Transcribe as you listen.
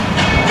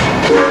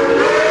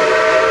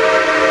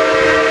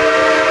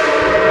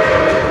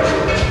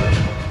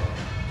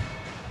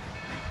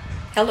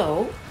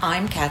Hello,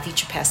 I'm Cathy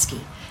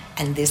Chapeskie,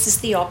 and this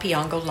is the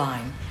Opeongo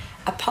Line,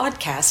 a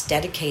podcast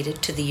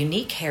dedicated to the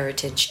unique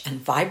heritage and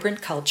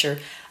vibrant culture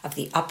of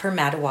the Upper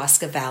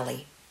Madawaska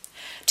Valley.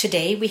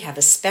 Today we have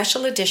a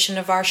special edition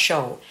of our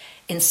show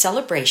in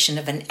celebration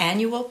of an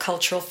annual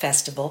cultural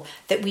festival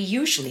that we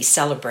usually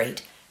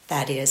celebrate,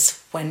 that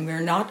is, when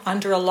we're not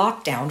under a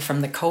lockdown from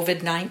the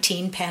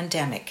COVID-19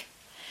 pandemic.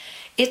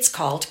 It's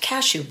called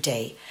Kashub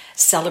Day,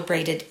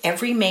 celebrated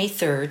every May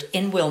 3rd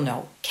in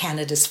Wilno,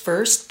 Canada's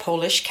first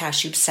Polish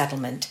Kashub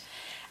settlement.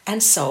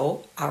 And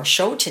so, our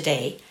show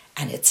today,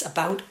 and it's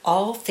about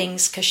all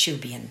things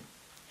Kashubian.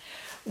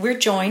 We're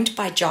joined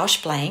by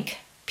Josh Blank,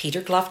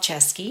 Peter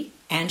Glofcheskie,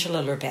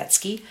 Angela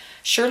Lorbetskie,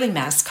 Shirley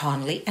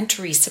Mask-Connolly, and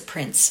Theresa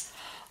Prince,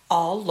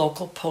 all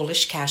local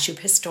Polish Kashub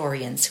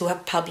historians who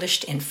have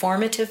published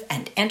informative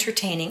and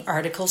entertaining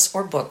articles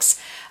or books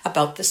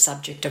about the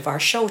subject of our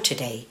show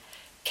today,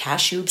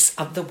 Kashubs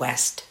of the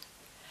West.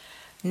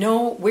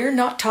 No, we're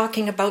not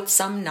talking about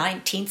some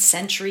 19th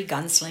century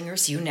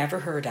gunslingers you never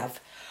heard of,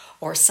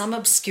 or some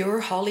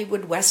obscure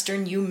Hollywood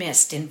Western you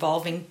missed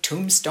involving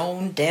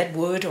tombstone,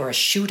 deadwood, or a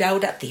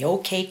shootout at the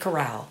OK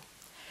Corral.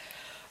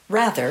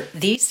 Rather,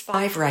 these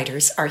 5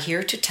 writers are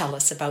here to tell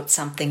us about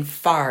something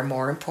far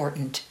more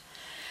important.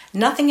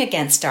 Nothing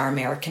against our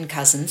American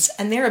cousins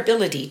and their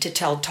ability to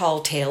tell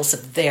tall tales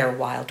of their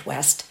Wild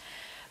West,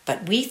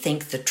 but we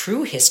think the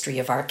true history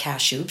of our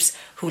Kashubs,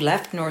 who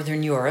left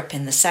Northern Europe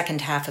in the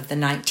second half of the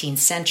 19th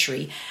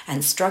century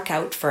and struck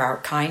out for our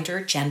kinder,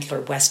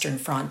 gentler western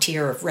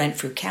frontier of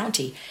Renfrew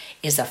County,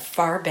 is a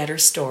far better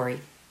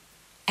story,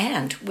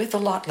 and with a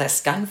lot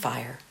less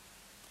gunfire.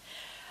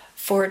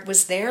 For it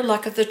was their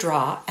luck of the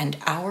draw and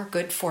our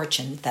good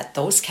fortune that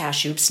those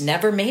Kashubs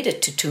never made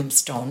it to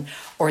Tombstone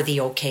or the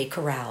OK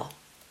Corral.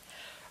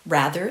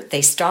 Rather,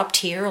 they stopped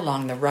here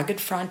along the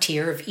rugged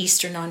frontier of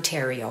eastern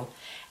Ontario,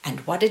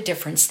 and what a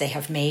difference they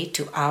have made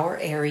to our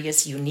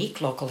area's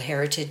unique local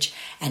heritage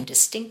and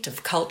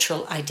distinctive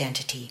cultural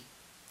identity.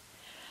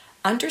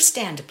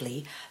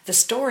 Understandably, the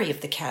story of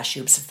the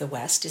Kashubs of the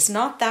West is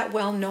not that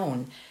well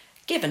known,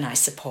 given, I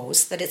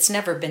suppose, that it's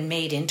never been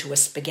made into a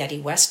spaghetti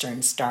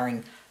western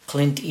starring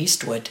Clint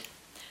Eastwood.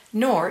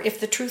 Nor, if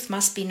the truth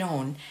must be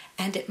known,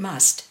 and it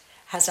must,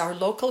 has our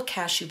local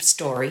Kashub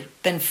story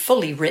been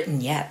fully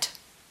written yet.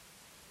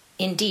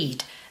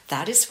 Indeed,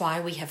 that is why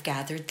we have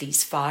gathered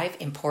these 5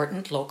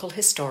 important local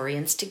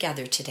historians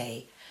together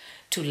today,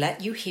 to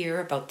let you hear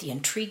about the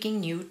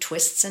intriguing new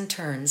twists and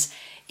turns,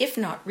 if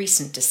not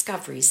recent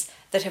discoveries,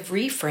 that have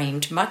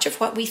reframed much of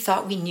what we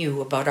thought we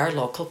knew about our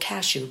local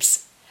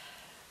Kashubs.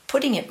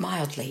 Putting it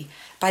mildly,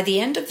 by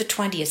the end of the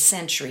 20th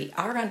century,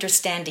 our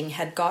understanding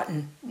had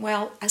gotten,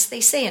 well, as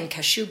they say in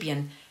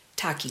Kashubian,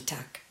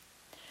 takitak.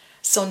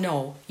 So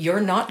no,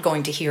 you're not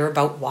going to hear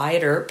about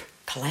Wyatt Earp,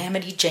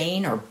 Calamity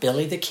Jane, or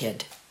Billy the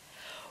Kid.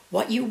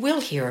 What you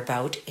will hear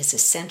about is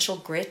essential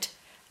grit,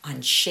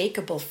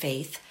 unshakable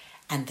faith,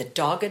 and the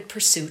dogged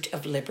pursuit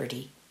of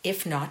liberty,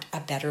 if not a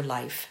better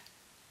life.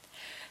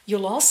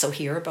 You'll also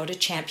hear about a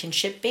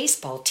championship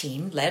baseball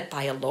team led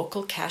by a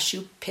local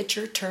Kashub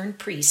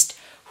pitcher-turned-priest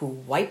who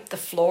wiped the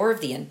floor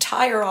of the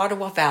entire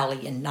Ottawa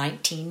Valley in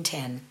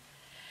 1910,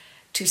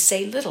 to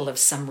say little of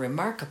some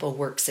remarkable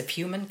works of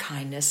human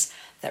kindness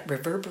that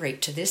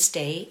reverberate to this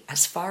day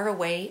as far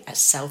away as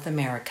South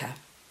America.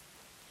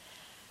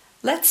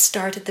 Let's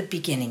start at the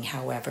beginning,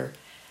 however,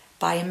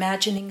 by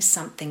imagining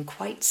something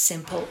quite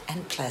simple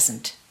and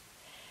pleasant.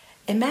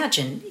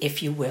 Imagine,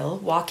 if you will,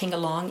 walking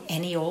along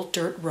any old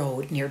dirt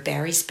road near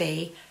Barry's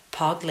Bay,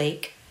 Pog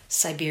Lake,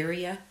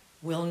 Siberia,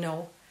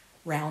 Wilno,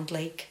 Round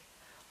Lake,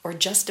 or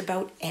just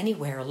about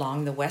anywhere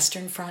along the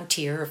western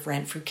frontier of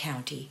Renfrew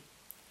County.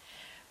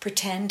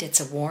 Pretend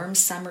it's a warm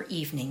summer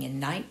evening in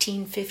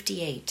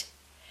 1958,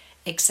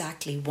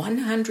 exactly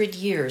 100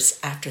 years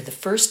after the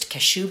first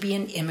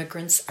Kashubian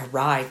immigrants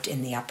arrived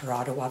in the Upper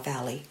Ottawa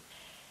Valley.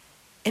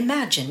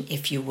 Imagine,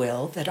 if you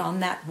will, that on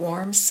that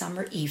warm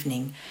summer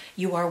evening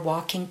you are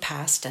walking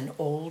past an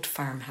old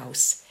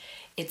farmhouse,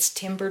 its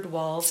timbered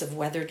walls of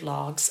weathered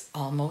logs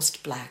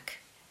almost black,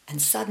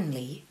 and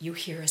suddenly you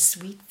hear a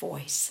sweet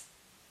voice,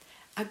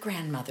 a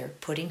grandmother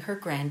putting her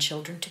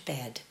grandchildren to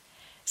bed,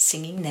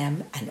 singing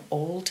them an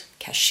old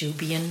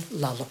Kashubian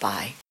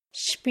lullaby.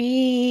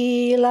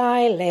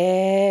 Śpilaj,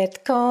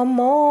 letko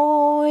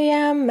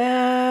moja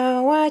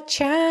mała,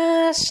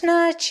 czas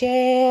na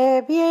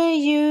ciebie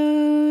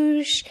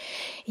już.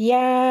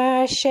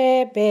 Ja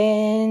się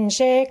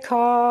będzie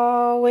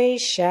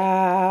kołyszała,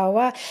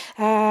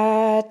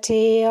 a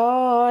ty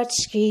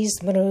oczki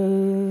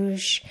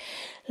zmruż.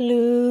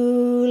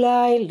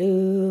 Lulaj,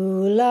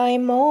 lulaj,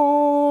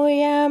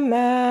 moja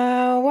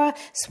mała,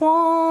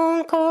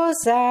 słonko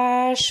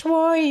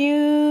zaszło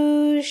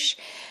już.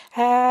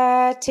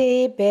 A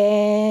ty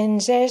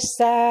będziesz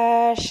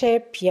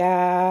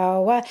zaszypiała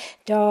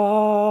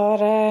do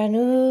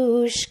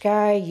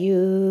ranuszka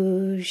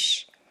już.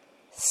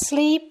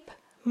 Sleep,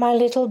 my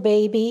little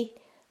baby,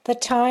 the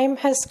time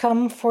has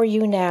come for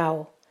you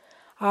now.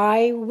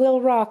 I will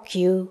rock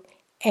you,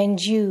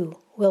 and you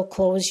will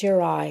close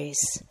your eyes.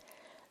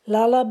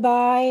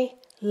 Lullaby,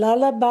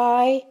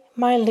 Lullaby,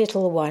 my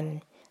little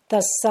one,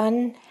 the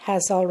sun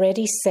has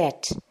already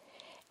set,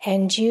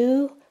 and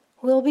you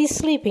will be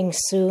sleeping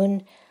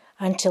soon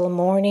until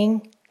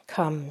morning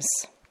comes.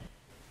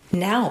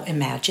 Now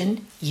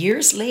imagine,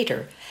 years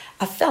later,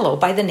 a fellow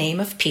by the name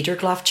of Peter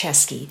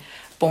Glofcheskie,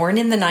 born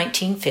in the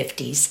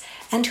 1950s,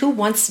 and who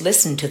once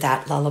listened to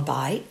that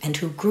lullaby and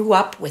who grew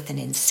up with an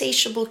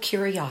insatiable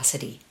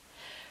curiosity.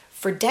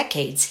 For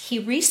decades, he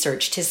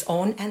researched his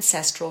own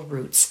ancestral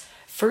roots,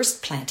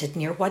 first planted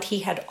near what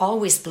he had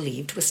always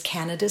believed was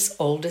Canada's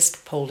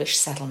oldest Polish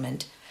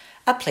settlement,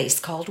 a place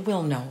called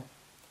Wilno.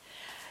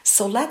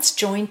 So let's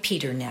join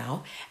Peter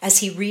now as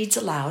he reads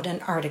aloud an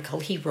article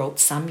he wrote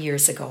some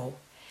years ago.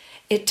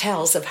 It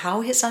tells of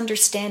how his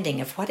understanding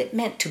of what it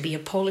meant to be a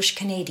Polish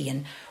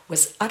Canadian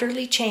was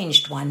utterly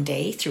changed one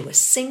day through a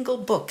single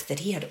book that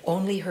he had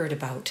only heard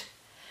about.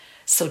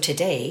 So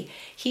today,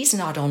 he's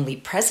not only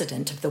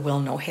president of the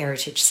Wilno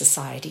Heritage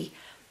Society,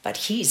 but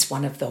he's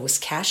one of those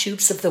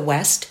Kashubs of the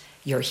West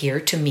you're here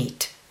to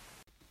meet.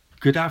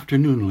 Good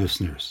afternoon,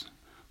 listeners.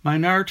 My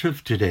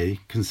narrative today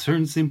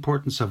concerns the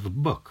importance of a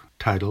book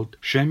titled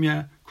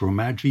Ziemia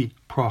gromadzi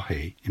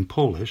prochę in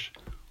Polish,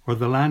 or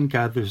The Land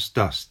Gathers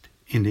Dust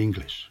in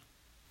English.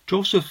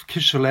 Joseph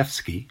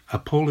Kisielewski, a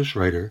Polish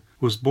writer,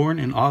 was born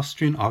in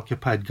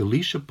Austrian-occupied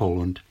Galicia,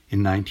 Poland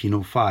in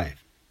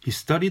 1905. He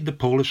studied the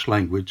Polish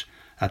language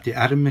at the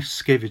Adam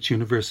Mickiewicz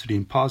University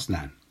in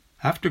Poznan.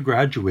 After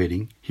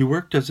graduating, he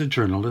worked as a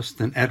journalist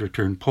and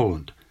editor in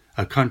Poland,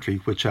 a country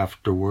which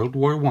after World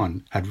War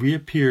I had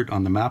reappeared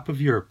on the map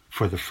of Europe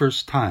for the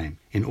first time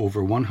in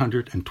over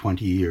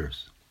 120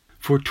 years.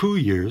 For 2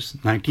 years,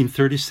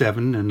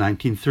 1937 and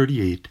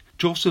 1938,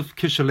 Joseph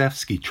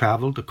Kisielewski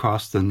traveled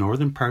across the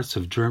northern parts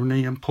of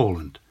Germany and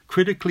Poland,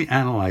 critically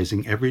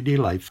analyzing everyday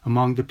life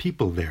among the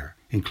people there,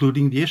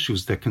 including the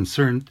issues that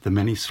concerned the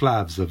many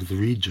Slavs of the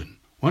region.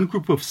 One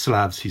group of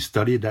Slavs he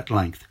studied at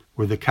length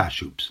were the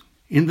Kashubs.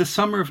 In the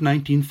summer of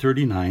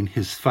 1939,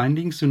 his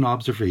findings and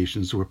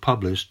observations were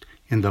published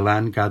in The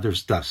Land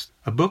Gathers Dust,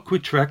 a book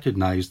which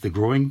recognized the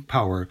growing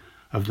power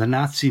of the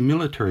Nazi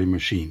military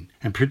machine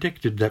and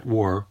predicted that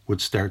war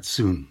would start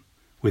soon.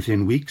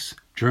 Within weeks,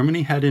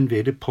 Germany had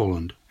invaded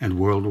Poland and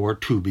World War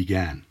II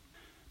began.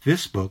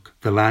 This book,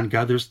 The Land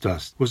Gathers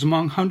Dust, was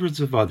among hundreds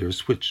of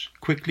others which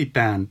quickly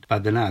banned by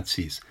the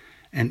Nazis,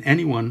 and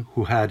anyone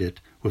who had it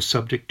was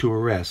subject to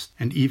arrest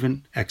and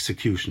even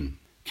execution.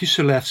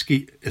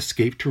 Kisielewski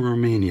escaped to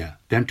Romania,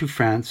 then to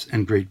France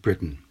and Great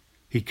Britain.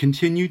 He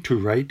continued to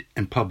write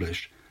and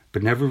publish,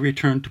 but never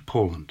returned to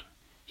Poland.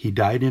 He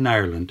died in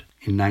Ireland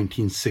in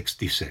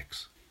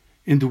 1966.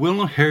 In the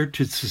Wilno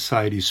Heritage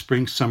Society's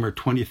Spring-Summer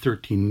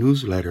 2013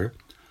 newsletter,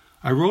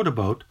 I wrote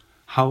about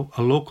how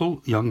a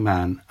local young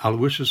man,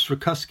 Aloysius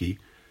Rykuski,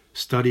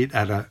 studied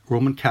at a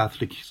Roman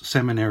Catholic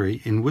seminary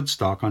in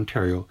Woodstock,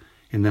 Ontario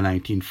in the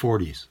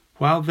 1940s.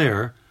 While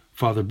there,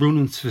 Father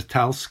Brunon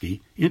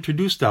Świtalski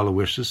introduced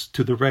Aloysius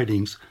to the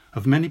writings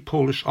of many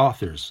Polish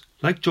authors.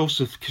 Like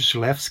Joseph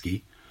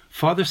Kisielewski,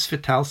 Father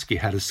Świtalski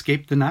had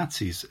escaped the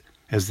Nazis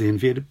as they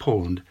invaded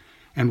Poland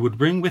and would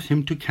bring with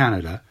him to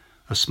Canada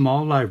a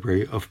small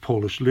library of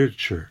Polish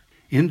literature.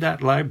 In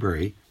that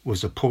library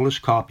was a Polish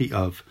copy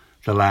of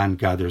The Land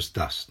Gathers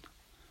Dust.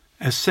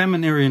 As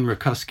seminarian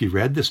Rykuski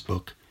read this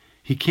book,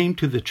 he came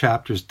to the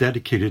chapters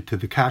dedicated to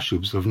the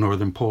Kashubs of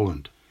northern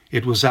Poland.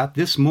 It was at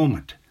this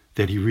moment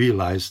that he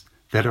realized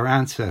that our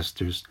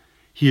ancestors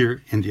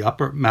here in the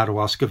upper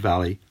Madawaska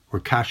Valley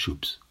were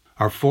Kashubs.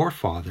 Our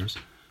forefathers,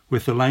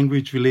 with a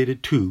language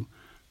related to,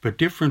 but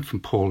different from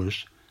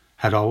Polish,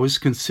 had always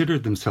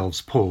considered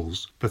themselves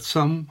Poles, but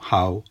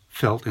somehow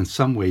felt in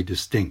some way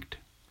distinct.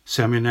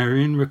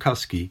 Seminarian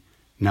Rykuski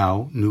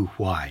now knew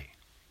why.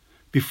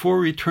 Before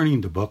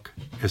returning the book,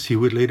 as he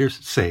would later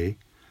say,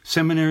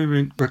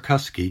 Seminarian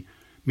Rykuski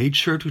made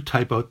sure to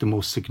type out the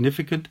most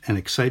significant and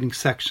exciting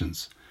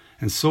sections,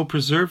 and so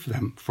preserve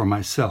them for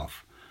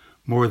myself,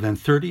 more than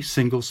 30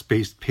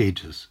 single-spaced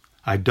pages.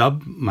 I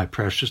dubbed my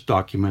precious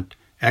document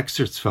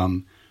excerpts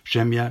from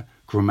Ziemia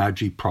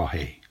gromadzi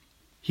prochę.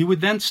 He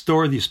would then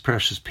store these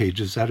precious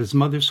pages at his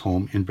mother's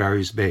home in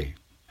Barry's Bay.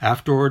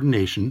 After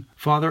ordination,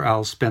 Father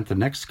Al spent the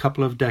next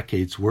couple of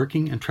decades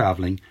working and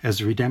traveling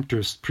as a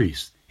Redemptorist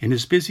priest. In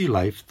his busy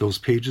life, those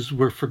pages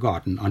were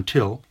forgotten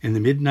until, in the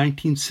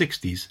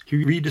mid-1960s,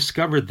 he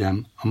rediscovered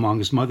them among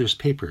his mother's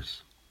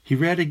papers. He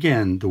read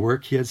again the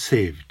work he had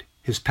saved.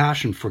 His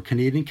passion for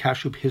Canadian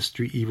Kashub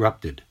history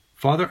erupted.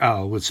 Father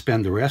Al would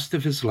spend the rest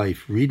of his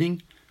life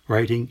reading,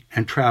 writing,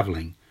 and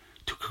traveling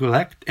to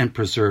collect and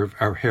preserve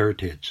our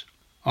heritage.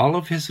 All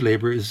of his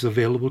labor is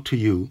available to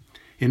you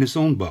in his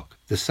own book,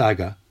 The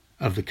Saga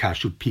of the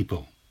Kashub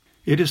People.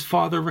 It is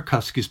Father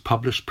Rykuski's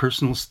published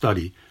personal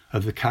study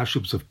of the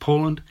Kashubs of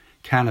Poland,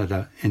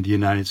 Canada, and the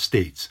United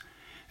States,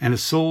 and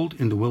is sold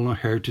in the Wilno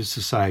Heritage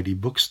Society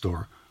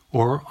bookstore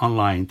or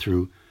online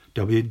through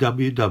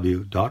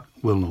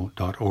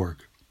www.wilno.org.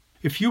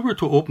 If you were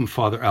to open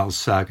Father Al's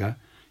saga,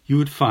 you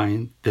would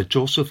find that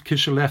Joseph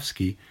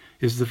Kisielewski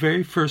is the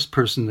very first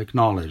person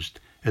acknowledged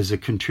as a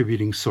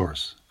contributing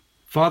source.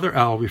 Father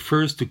Al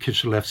refers to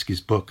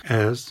Kashubski's book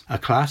as a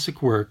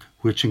classic work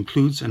which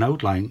includes an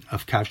outline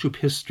of Kashub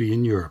history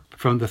in Europe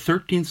from the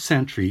 13th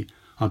century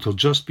until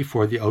just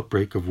before the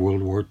outbreak of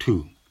World War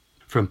II.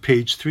 From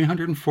page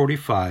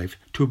 345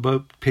 to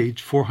about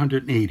page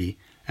 480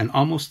 and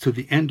almost to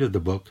the end of the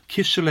book,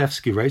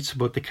 Kashubski writes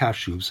about the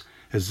Kashubs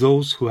as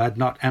those who had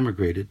not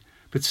emigrated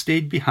but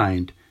stayed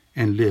behind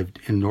and lived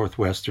in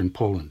northwestern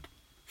Poland.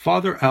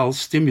 Father Al's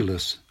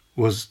stimulus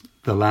was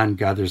The Land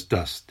Gathers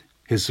Dust.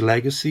 His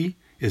legacy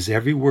is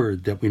every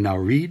word that we now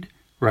read,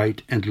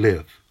 write, and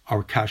live,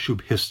 our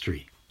Kashub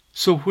history.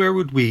 So where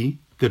would we,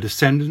 the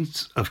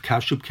descendants of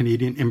Kashub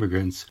Canadian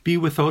immigrants, be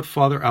without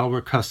Father Al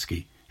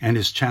Lorbetskie and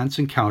his chance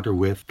encounter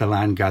with The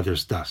Land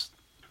Gathers Dust?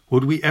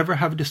 Would we ever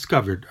have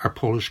discovered our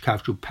Polish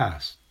Kashub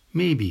past?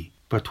 Maybe,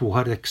 but to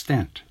what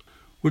extent?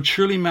 Would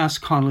Shirley,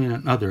 Mask-Connolly,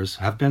 and others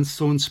have been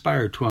so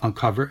inspired to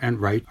uncover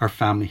and write our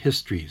family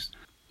histories?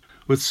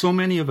 Would so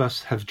many of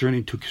us have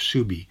journeyed to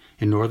Kashubi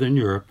in Northern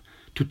Europe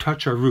to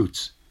touch our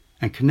roots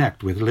and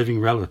connect with living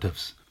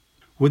relatives?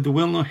 Would the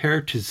Wilno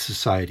Heritage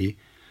Society,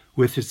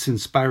 with its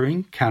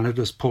inspiring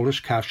Canada's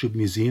Polish Kashub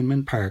Museum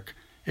and Park,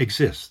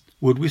 exist?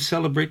 Would we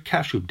celebrate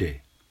Kashub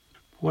Day?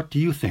 What do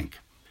you think?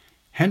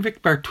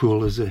 Henrik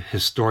Bartul is a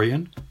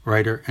historian,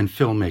 writer, and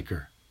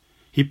filmmaker.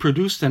 He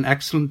produced an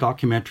excellent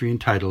documentary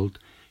entitled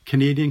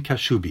Canadian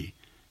Kashubi,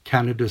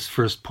 Canada's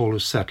First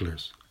Polish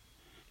Settlers.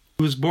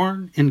 He was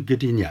born in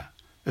Gdynia,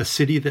 a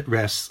city that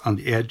rests on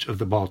the edge of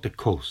the Baltic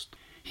coast.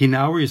 He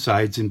now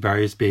resides in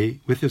Barry's Bay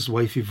with his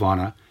wife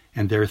Ivana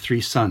and their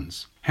 3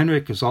 sons.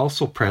 Henrik is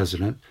also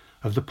president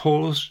of the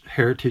Polish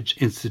Heritage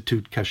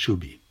Institute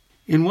Kashubi.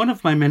 In one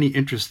of my many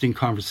interesting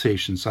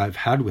conversations I've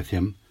had with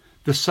him,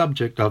 the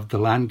subject of The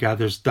Land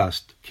Gathers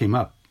Dust came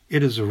up.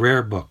 It is a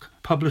rare book,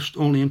 published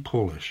only in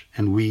Polish,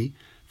 and we,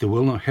 the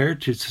Wilno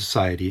Heritage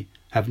Society,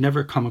 have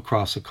never come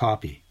across a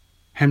copy.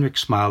 Henrik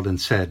smiled and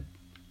said,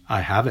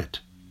 "I have it."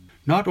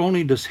 Not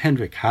only does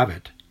Henrik have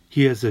it,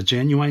 he has a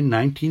genuine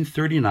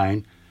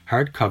 1939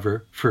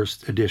 hardcover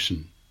first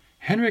edition.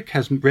 Henrik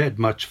has read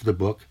much of the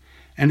book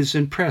and is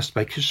impressed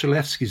by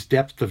Kashubski's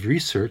depth of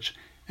research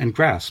and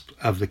grasp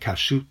of the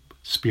Kashub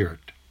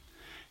spirit.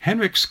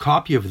 Henrik's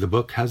copy of the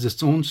book has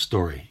its own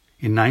story.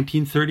 In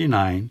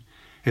 1939,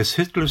 as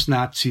Hitler's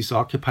Nazis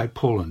occupied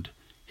Poland,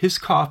 his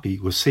copy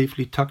was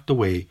safely tucked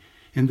away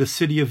in the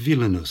city of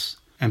Vilnius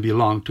and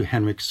belonged to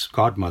Henrik's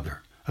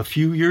godmother. A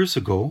few years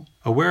ago,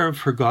 aware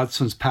of her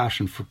godson's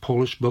passion for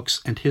Polish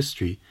books and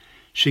history,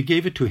 she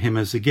gave it to him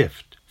as a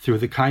gift. Through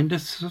the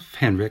kindness of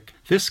Henrik,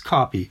 this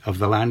copy of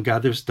The Land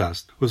Gathers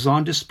Dust was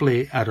on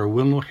display at our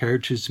Wilno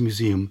Heritage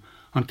Museum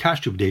on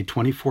Kashub Day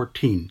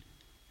 2014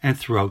 and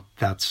throughout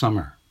that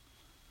summer.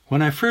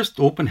 When I first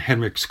opened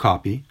Henrik's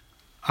copy,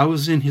 I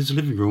was in his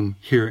living room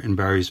here in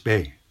Barry's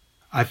Bay.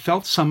 I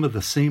felt some of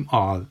the same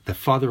awe that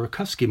Father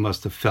Lorbetskie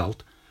must have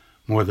felt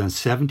more than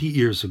 70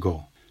 years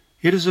ago.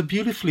 It is a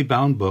beautifully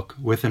bound book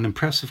with an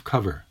impressive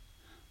cover.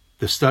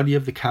 The study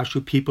of the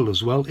Kashub people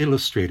is well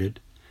illustrated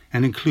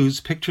and includes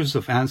pictures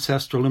of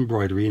ancestral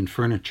embroidery and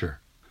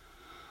furniture.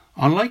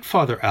 Unlike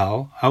Father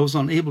Al, I was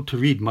unable to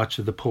read much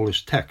of the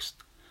Polish text,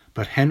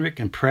 but Henrik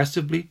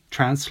impressively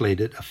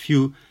translated a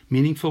few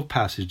meaningful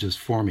passages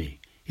for me.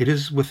 It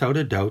is, without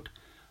a doubt,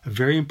 a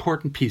very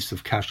important piece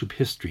of Kashub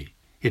history.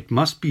 It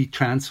must be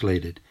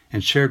translated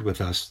and shared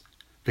with us,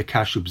 the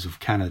Kashubs of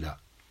Canada.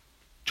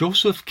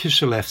 Joseph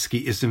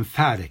Kashubski is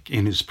emphatic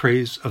in his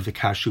praise of the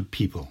Kashub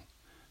people,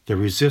 their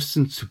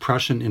resistance to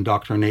Prussian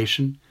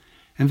indoctrination,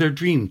 and their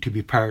dream to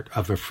be part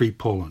of a free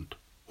Poland.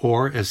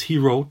 Or, as he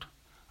wrote,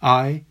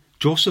 "I,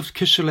 Joseph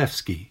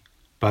Kashubski,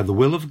 by the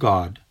will of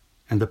God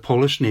and the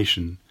Polish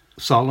nation,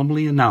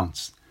 solemnly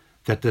announce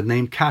that the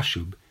name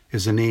Kashub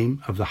is a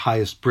name of the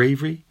highest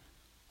bravery,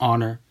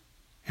 honor,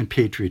 and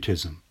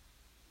patriotism."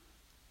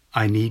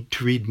 I need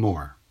to read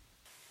more.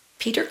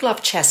 Peter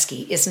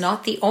Glofcheskie is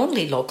not the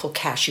only local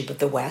Kashub of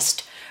the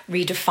West,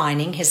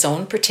 redefining his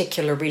own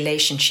particular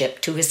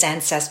relationship to his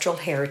ancestral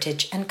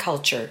heritage and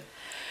culture.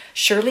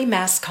 Shirley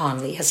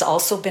Mask-Connolly has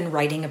also been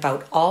writing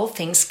about all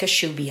things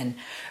Kashubian,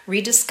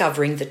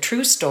 rediscovering the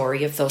true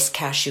story of those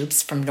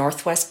Kashubs from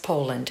northwest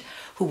Poland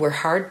who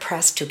were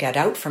hard-pressed to get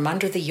out from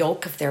under the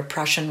yoke of their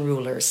Prussian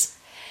rulers.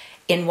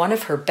 In one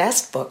of her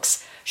best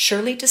books,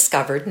 Shirley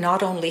discovered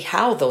not only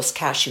how those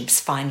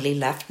Kashubs finally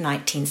left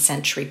 19th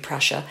century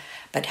Prussia,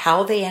 but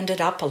how they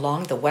ended up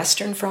along the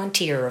western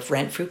frontier of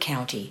Renfrew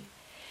County.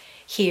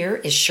 Here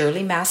is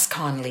Shirley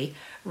Mask-Connolly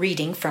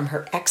reading from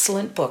her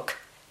excellent book,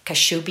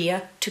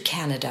 Kashubia to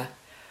Canada,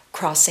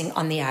 Crossing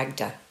on the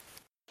Agda.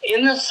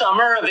 In the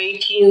summer of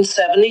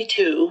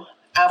 1872,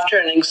 after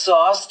an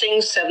exhausting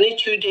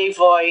 72-day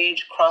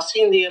voyage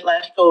crossing the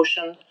Atlantic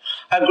Ocean,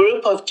 a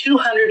group of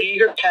 200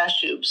 eager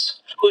Kashubs,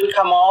 who had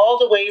come all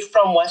the way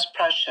from West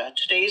Prussia,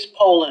 today's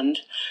Poland,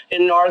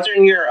 in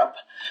northern Europe,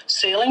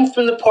 sailing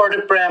from the port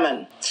of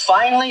Bremen,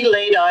 finally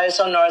laid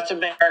eyes on North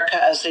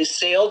America as they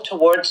sailed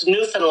towards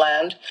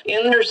Newfoundland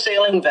in their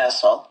sailing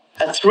vessel,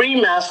 a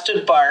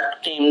 3-masted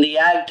bark named the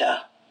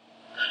Agda.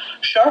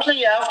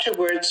 Shortly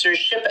afterwards, their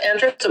ship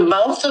entered the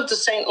mouth of the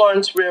St.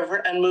 Lawrence River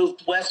and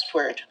moved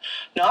westward,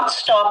 not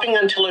stopping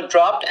until it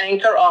dropped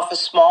anchor off a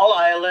small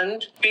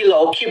island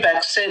below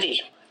Quebec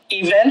City.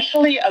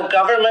 Eventually, a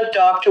government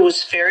doctor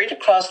was ferried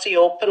across the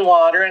open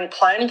water and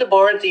climbed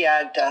aboard the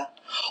Agda,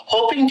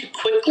 hoping to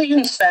quickly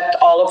inspect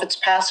all of its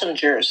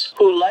passengers,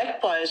 who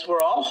likewise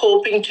were all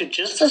hoping to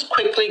just as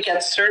quickly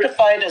get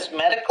certified as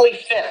medically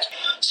fit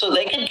so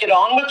they could get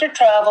on with their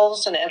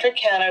travels and enter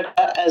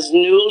Canada as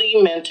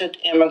newly minted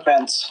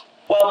immigrants.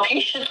 While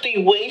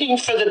patiently waiting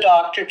for the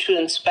doctor to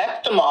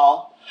inspect them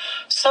all,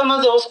 some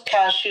of those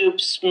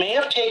Kashubs may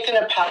have taken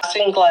a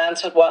passing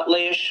glance at what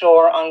lay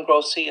ashore on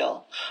Gros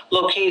Isle,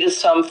 located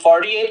some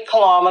 48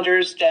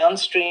 kilometers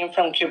downstream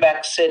from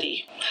Quebec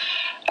City.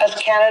 As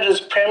Canada's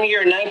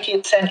premier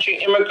 19th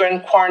century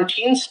immigrant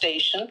quarantine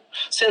station,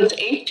 since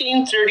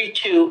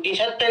 1832 it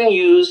had been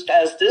used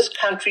as this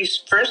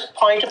country's first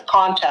point of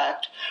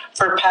contact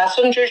for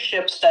passenger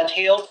ships that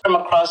hailed from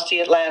across the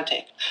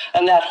Atlantic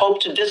and that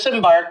hoped to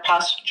disembark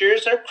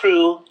passengers or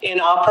crew in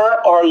Upper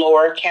or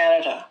Lower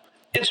Canada.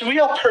 Its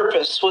real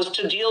purpose was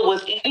to deal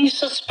with any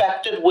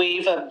suspected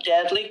wave of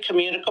deadly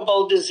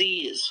communicable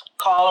disease,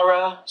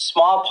 cholera,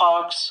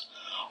 smallpox,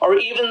 or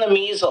even the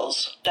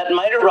measles that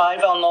might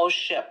arrive on those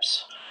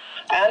ships,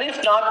 and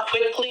if not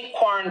quickly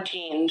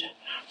quarantined,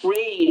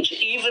 rage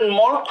even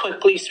more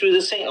quickly through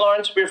the St.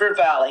 Lawrence River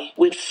Valley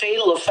with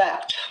fatal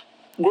effect.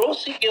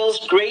 Gros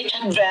Isle's great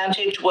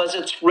advantage was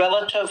its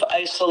relative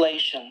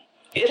isolation.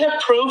 It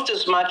had proved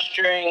as much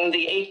during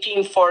the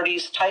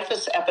 1840s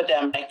typhus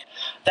epidemic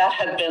that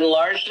had been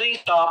largely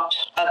stopped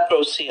at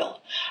Gros Isle,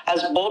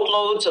 as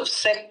boatloads of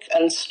sick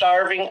and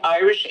starving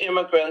Irish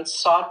immigrants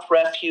sought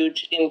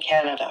refuge in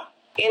Canada.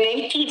 In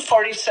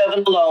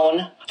 1847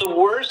 alone, the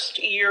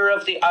worst year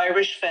of the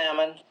Irish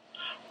famine,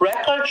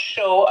 records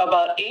show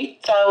about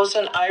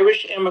 8,000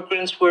 Irish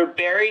immigrants were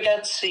buried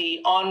at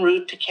sea en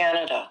route to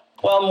Canada,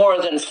 while more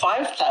than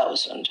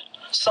 5,000,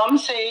 some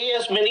say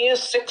as many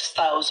as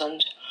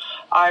 6,000,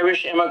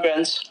 Irish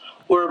immigrants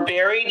were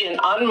buried in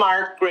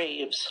unmarked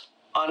graves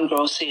on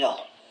Gros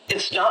Isle.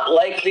 It's not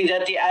likely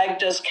that the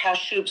Agda's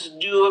Kashubs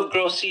knew of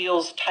Gros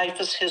Isle's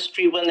typhus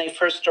history when they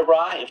first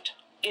arrived.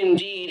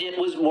 Indeed, it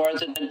was more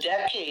than a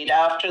decade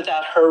after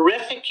that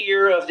horrific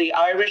year of the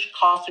Irish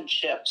coffin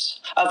ships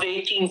of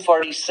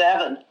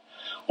 1847,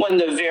 when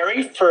the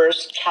very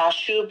first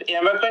Kashub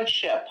immigrant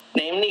ship,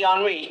 named the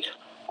Henrique,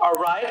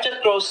 arrived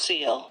at Gros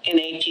Isle in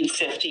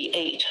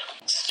 1858.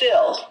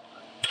 Still,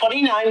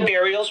 29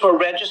 burials were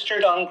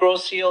registered on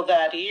Gros Isle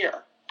that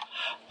year,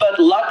 but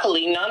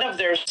luckily none of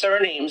their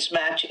surnames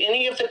match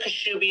any of the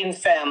Kashubian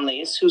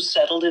families who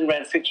settled in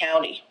Renfrew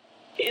County.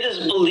 It is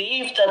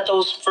believed that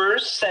those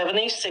first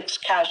 76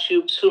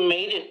 Kashubs who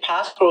made it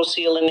past Gros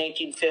Isle in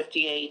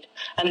 1858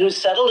 and who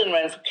settled in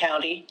Renfrew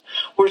County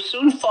were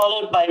soon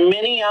followed by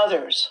many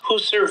others who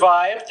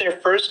survived their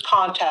first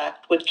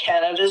contact with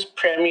Canada's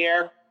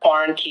premier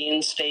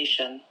quarantine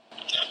station.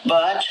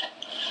 But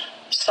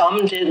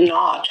some did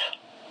not.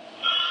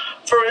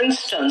 For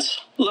instance,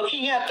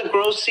 looking at the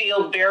Gros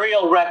Isle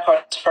burial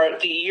records for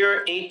the year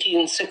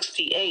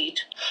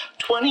 1868,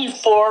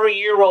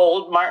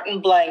 24-year-old Martin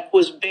Blank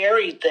was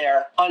buried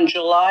there on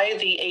July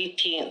the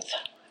 18th.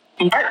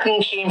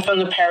 Martin came from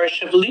the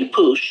parish of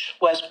Lipouche,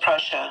 West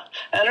Prussia,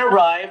 and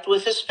arrived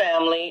with his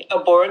family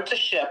aboard the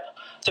ship,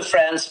 the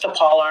France de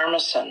Paul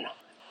Armisen.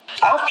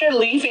 After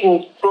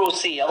leaving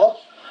Gros Isle,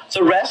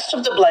 the rest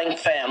of the Blank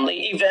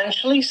family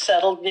eventually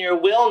settled near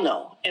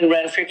Wilno in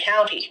Renfrew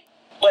County.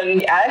 When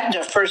the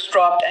Agda first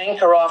dropped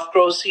anchor off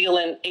Gros Isle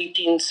in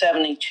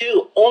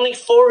 1872, only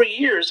 4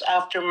 years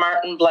after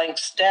Martin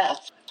Blank's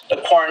death,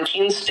 the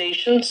quarantine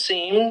station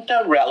seemed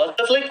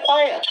relatively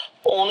quiet.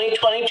 Only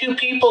 22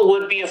 people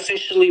would be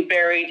officially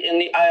buried in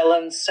the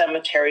island's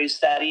cemeteries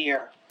that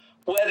year.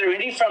 Whether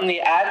any from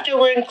the Agda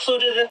were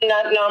included in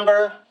that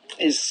number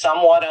is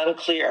somewhat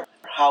unclear,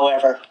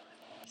 however.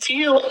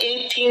 Few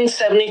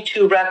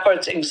 1872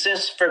 records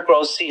exist for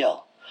Gros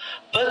Isle,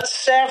 but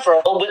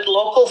several with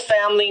local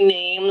family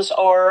names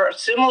or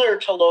similar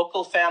to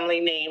local family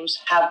names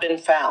have been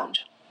found.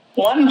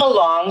 One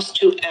belongs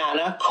to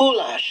Anna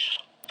Kulash,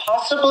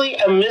 possibly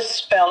a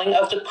misspelling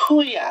of the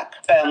Kuyak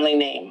family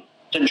name.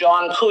 The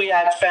John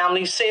Kuyak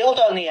family sailed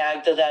on the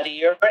Agda that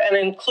year and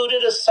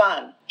included a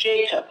son,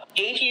 Jacob,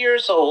 8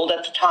 years old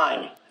at the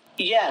time.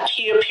 Yet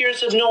he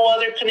appears in no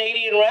other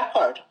Canadian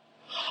record,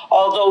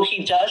 although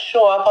he does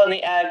show up on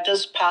the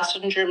Agda's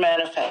passenger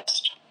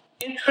manifest.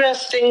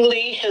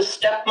 Interestingly, his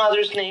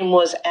stepmother's name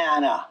was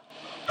Anna.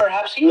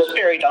 Perhaps he was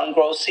buried on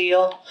Gros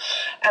Isle,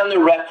 and the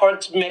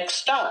records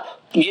mixed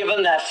up,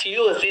 given that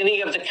few, if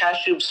any, of the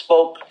Kashubs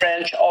spoke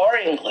French or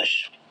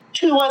English.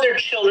 2 other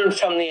children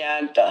from the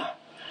Agda,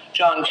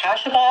 John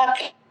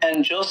Kashubak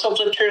and Joseph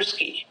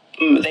Latursky,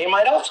 they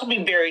might also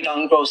be buried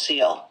on Gros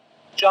Isle.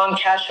 John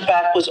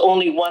Kashubak was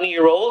only 1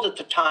 year old at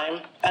the time,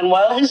 and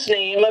while his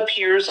name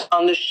appears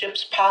on the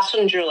ship's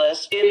passenger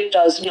list, it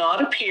does not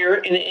appear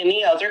in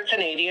any other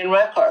Canadian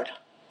record.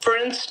 For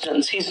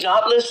instance, he's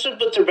not listed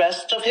with the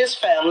rest of his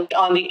family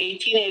on the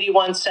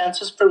 1881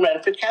 census for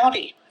Renfrew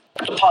County.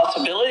 The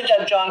possibility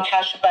that John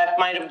Kashubak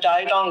might have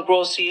died on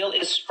Gros Isle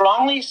is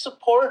strongly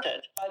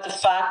supported by the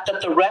fact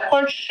that the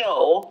records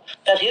show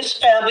that his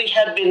family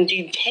had been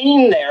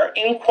detained there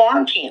in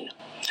quarantine,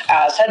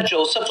 as had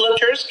Joseph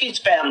Latursky's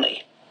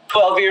family.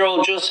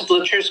 12-year-old Joseph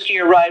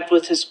Latursky arrived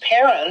with his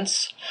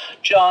parents,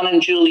 John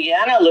and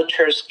Juliana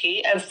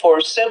Latursky, and 4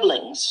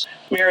 siblings,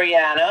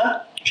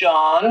 Mariana,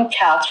 John,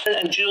 Catherine,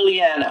 and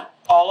Juliana,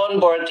 all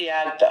on board the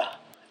Agda.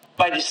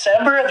 By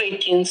December of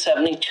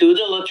 1872,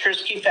 the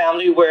Latursky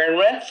family were in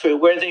Renfrew,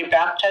 where they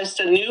baptized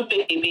a new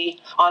baby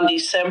on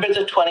December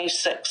the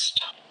 26th.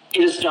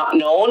 It is not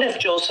known if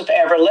Joseph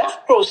ever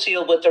left Gros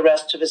Isle with the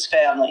rest of his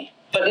family,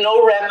 but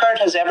no record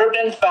has ever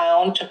been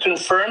found to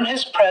confirm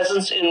his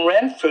presence in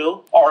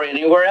Renfrew, or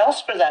anywhere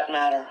else for that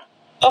matter.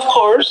 Of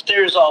course,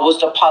 there is always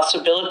the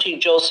possibility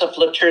Joseph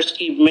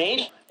Latursky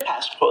made it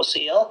past Gros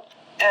Isle,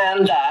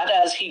 and that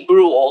as he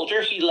grew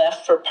older, he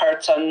left for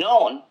parts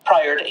unknown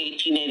prior to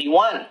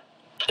 1881.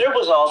 There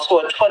was also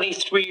a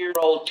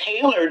 23-year-old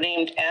tailor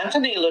named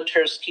Anthony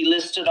Latursky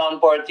listed on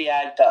board the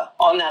Agda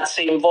on that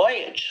same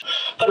voyage.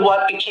 But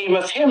what became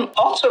of him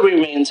also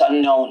remains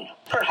unknown.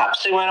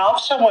 Perhaps they went off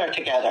somewhere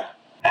together.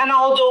 And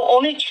although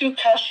only 2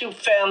 Kashub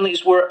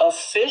families were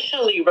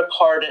officially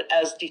recorded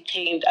as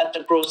detained at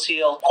the Gros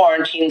Isle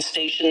quarantine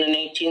station in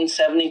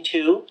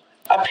 1872,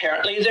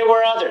 apparently there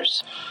were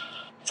others.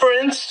 For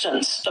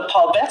instance, the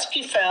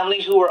Lorbetskie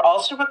family, who were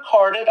also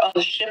recorded on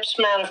the ship's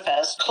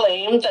manifest,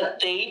 claimed that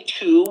they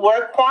too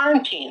were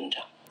quarantined.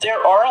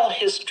 Their oral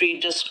history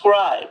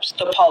describes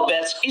the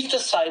Lorbetskies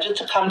decided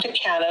to come to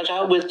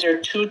Canada with their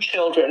 2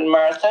 children,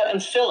 Martha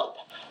and Philip.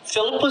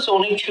 Philip was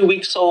only 2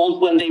 weeks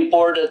old when they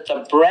boarded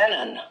the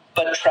Brennan,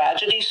 but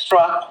tragedy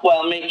struck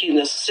while making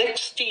the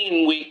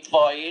 16-week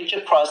voyage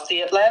across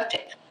the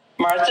Atlantic.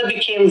 Martha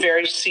became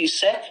very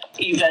seasick,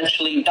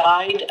 eventually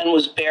died, and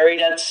was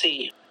buried at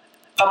sea.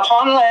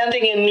 Upon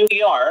landing in New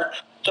York,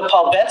 the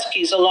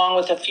Lorbetskies, along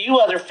with a few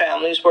other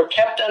families, were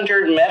kept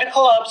under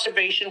medical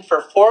observation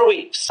for 4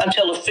 weeks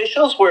until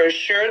officials were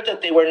assured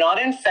that they were not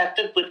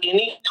infected with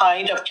any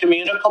kind of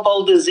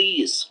communicable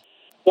disease.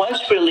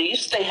 Once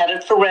released, they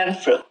headed for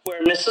Renfrew,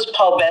 where Mrs.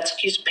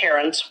 Lorbetskie's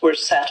parents were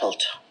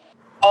settled.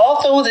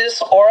 Although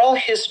this oral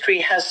history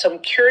has some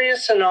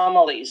curious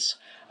anomalies,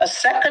 a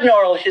second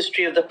oral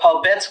history of the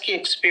Lorbetskie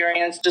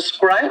experience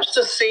describes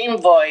the same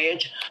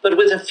voyage, but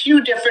with a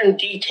few different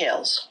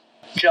details.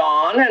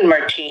 John and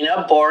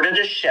Martina boarded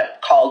a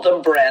ship called the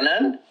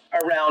Brennan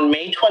around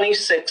May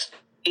 26,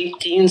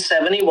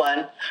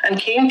 1871,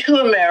 and came to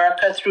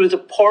America through the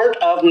port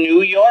of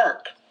New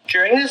York.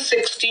 During the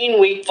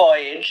 16-week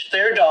voyage,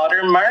 their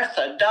daughter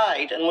Martha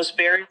died and was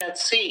buried at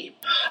sea.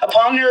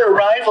 Upon their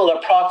arrival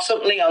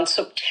approximately on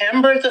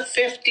September the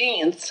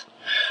 15th,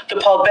 the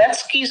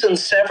Lorbetskies and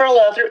several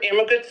other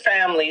immigrant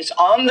families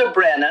on the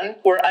Brennan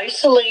were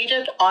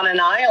isolated on an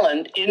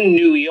island in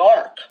New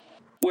York,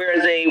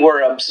 where they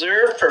were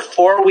observed for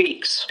 4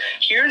 weeks.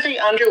 Here they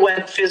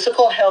underwent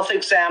physical health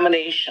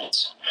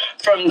examinations.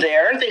 From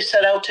there, they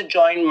set out to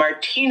join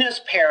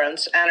Martina's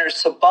parents and her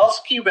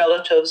Sobalski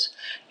relatives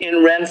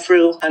in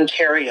Renfrew,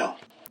 Ontario.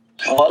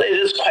 Well, it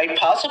is quite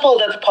possible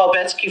that the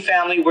Lorbetskie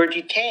family were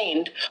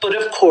detained, but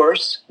of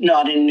course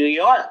not in New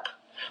York,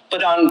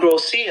 but on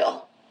Gros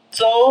Isle.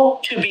 Though,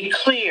 to be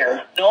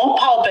clear, no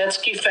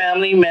Lorbetskie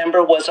family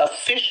member was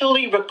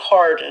officially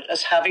recorded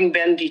as having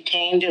been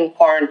detained in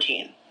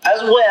quarantine.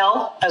 As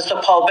well as the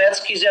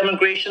Lorbetskies'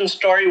 emigration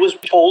story was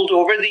told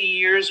over the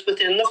years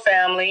within the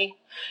family,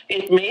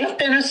 it may have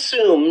been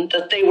assumed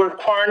that they were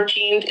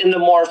quarantined in the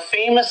more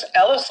famous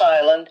Ellis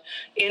Island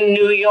in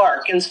New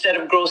York instead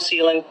of Gros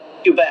Isle in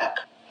Quebec.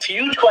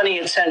 Few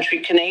 20th century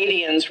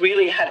Canadians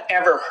really had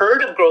ever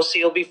heard of Gros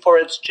Isle before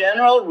its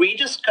general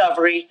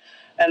rediscovery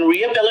and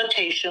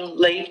rehabilitation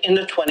late in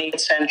the 20th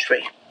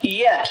century.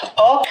 Yet,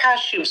 all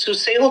Kashubs who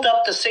sailed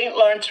up the St.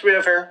 Lawrence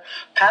River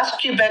past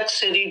Quebec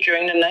City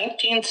during the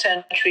 19th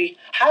century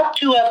had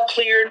to have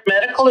cleared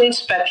medical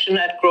inspection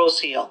at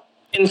Gros Isle.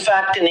 In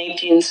fact, in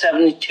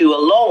 1872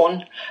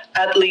 alone,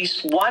 at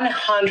least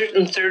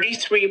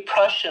 133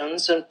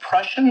 Prussians and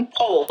Prussian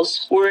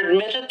Poles were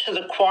admitted to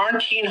the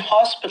quarantine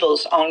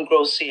hospitals on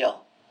Gros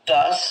Isle.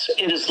 Thus,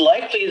 it is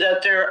likely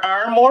that there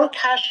are more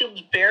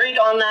Kashubs buried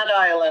on that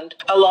island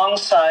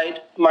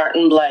alongside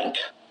Martin Blanc.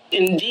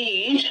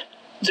 Indeed,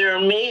 there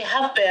may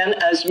have been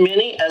as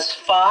many as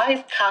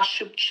 5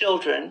 Kashub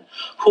children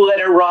who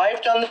had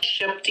arrived on the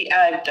ship the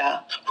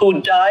Agda,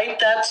 who died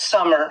that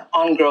summer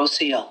on Gros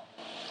Isle.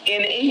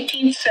 In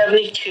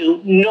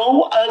 1872,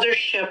 no other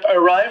ship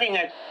arriving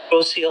at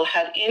Gros Isle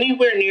had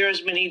anywhere near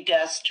as many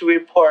deaths to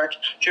report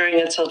during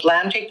its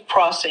Atlantic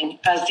crossing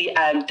as the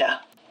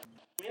Agda.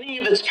 Many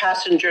of its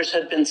passengers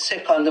had been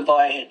sick on the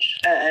voyage,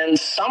 and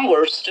some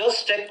were still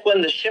sick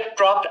when the ship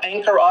dropped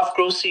anchor off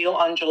Gros Isle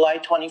on July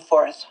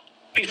 24th.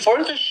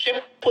 Before the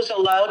ship was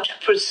allowed to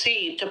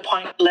proceed to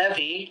Point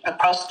Levy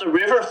across the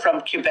river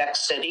from Quebec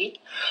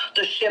City,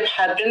 the ship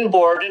had been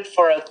boarded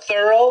for a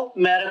thorough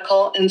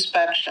medical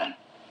inspection.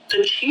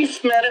 The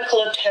chief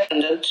medical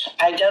attendant,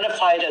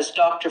 identified as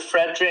Dr.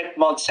 Frederick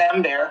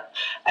Montsambert,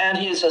 and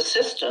his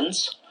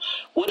assistants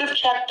would have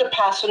checked the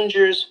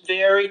passengers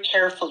very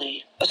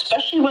carefully,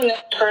 especially when they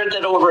heard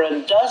that over a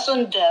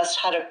dozen deaths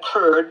had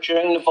occurred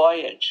during the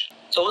voyage.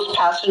 Those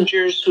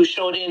passengers who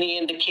showed any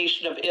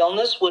indication of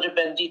illness would have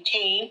been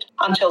detained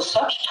until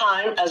such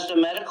time as the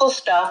medical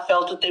staff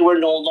felt that they were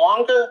no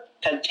longer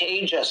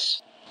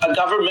contagious. A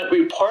government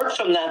report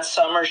from that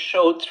summer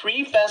showed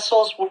 3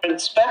 vessels were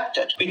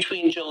inspected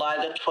between July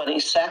the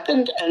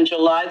 22nd and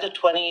July the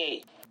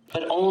 28th,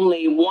 but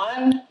only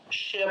 1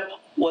 ship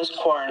was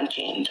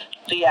quarantined,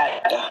 the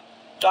Agda.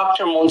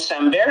 Dr.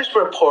 Monsambert's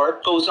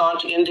report goes on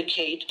to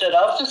indicate that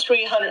of the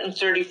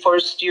 334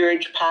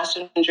 steerage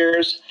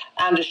passengers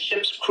and a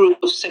ship's crew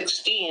of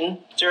 16,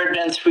 there had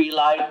been 3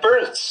 live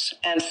births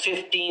and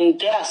 15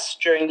 deaths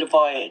during the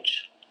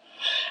voyage,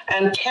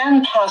 and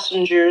 10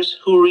 passengers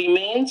who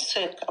remained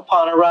sick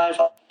upon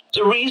arrival.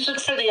 The reason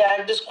for the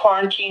Agda's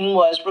quarantine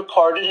was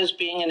recorded as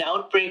being an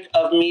outbreak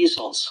of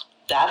measles.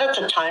 That at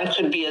the time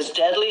could be as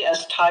deadly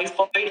as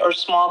typhoid or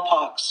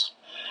smallpox.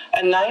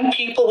 And 9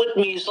 people with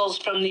measles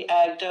from the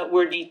Agda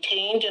were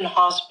detained in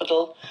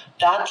hospital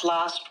that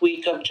last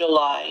week of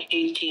July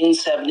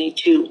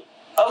 1872.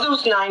 Of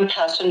those 9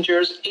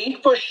 passengers,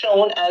 8 were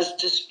shown as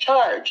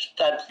discharged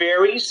that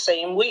very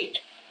same week.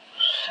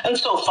 And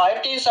so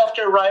 5 days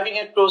after arriving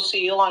at Grosse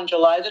Ile on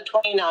July the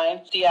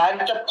 29th, the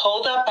Agda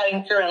pulled up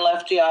anchor and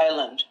left the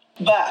island.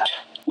 But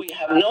we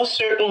have no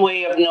certain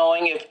way of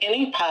knowing if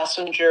any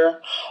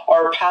passenger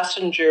or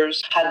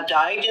passengers had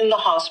died in the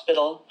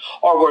hospital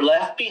or were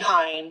left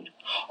behind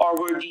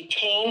or were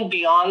detained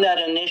beyond that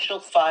initial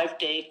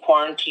 5-day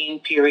quarantine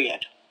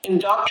period. In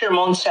Dr.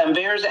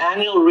 Monsambert's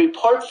annual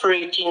report for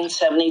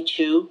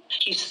 1872,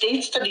 he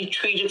states that he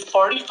treated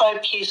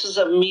 45 cases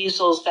of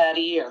measles that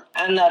year,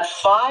 and that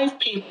 5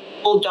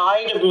 people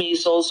died of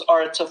measles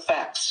or its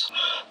effects.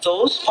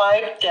 Those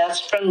 5 deaths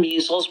from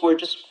measles were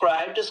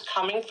described as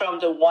coming from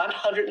the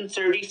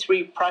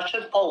 133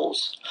 Prussian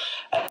Poles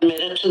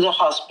admitted to the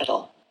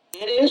hospital.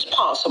 It is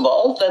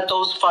possible that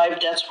those 5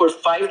 deaths were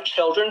 5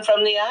 children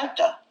from the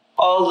Agda,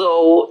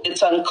 although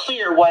it's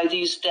unclear why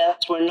these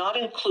deaths were not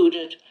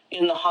included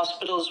in the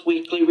hospital's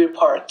weekly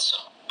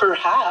reports.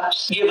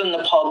 Perhaps, given the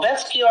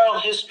Lorbetskie oral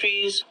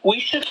histories, we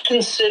should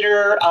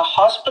consider a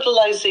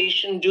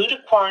hospitalization due to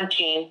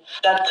quarantine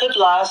that could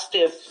last,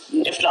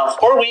 if not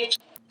 4 weeks,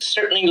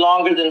 certainly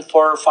longer than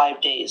 4 or 5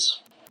 days.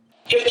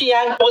 If the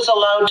Agda was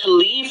allowed to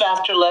leave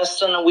after less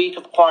than a week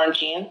of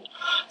quarantine,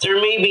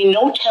 there may be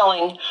no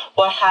telling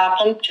what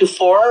happened to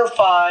 4 or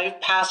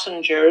 5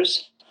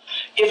 passengers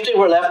if they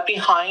were left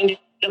behind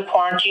in a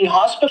quarantine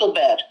hospital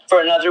bed for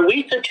another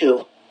week or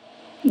 2.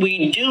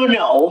 We do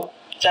know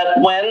that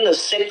when the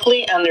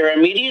sickly and their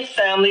immediate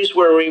families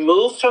were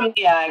removed from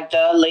the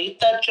Agda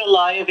late that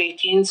July of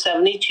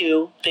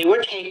 1872, they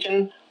were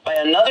taken by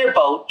another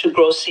boat to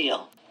Grosse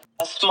Ile,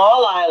 a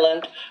small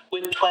island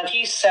with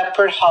 20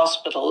 separate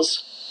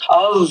hospitals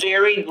of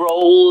varied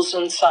roles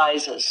and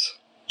sizes.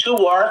 2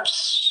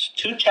 wharfs,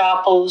 2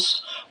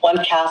 chapels,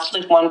 1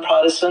 Catholic, 1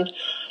 Protestant,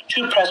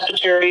 2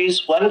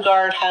 presbyteries, 1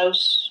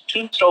 guardhouse,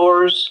 2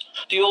 stores,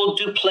 the old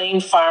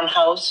Duplain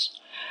farmhouse,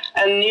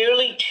 and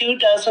nearly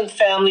 24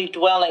 family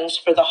dwellings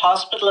for the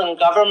hospital and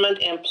government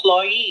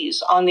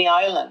employees on the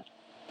island.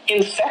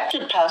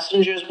 Infected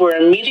passengers were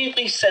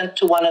immediately sent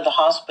to one of the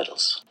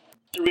hospitals.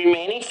 The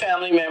remaining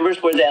family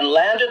members were then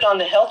landed on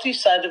the healthy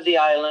side of the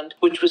island,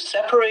 which was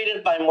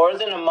separated by more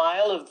than a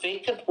mile of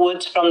vacant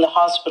woods from the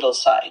hospital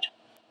side.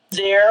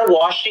 There,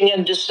 washing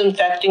and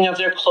disinfecting of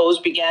their clothes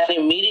began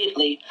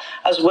immediately,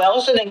 as well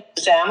as an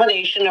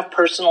examination of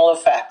personal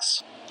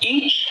effects.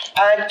 Each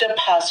Agda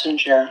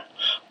passenger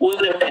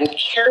would have been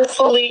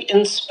carefully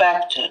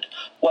inspected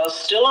while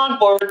still on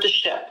board the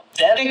ship,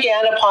 then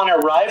again upon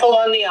arrival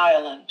on the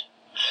island,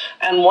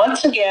 and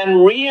once again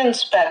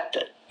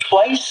re-inspected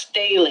twice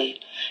daily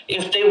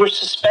if they were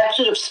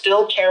suspected of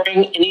still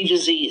carrying any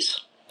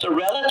disease. The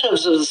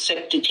relatives of the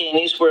sick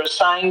detainees were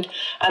assigned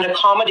an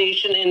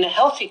accommodation in the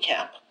healthy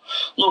camp,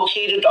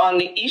 located on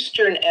the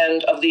eastern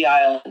end of the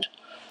island,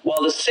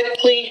 while the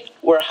sickly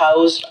were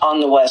housed on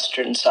the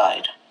western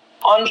side.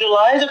 On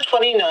July the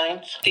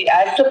 29th, the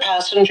Agda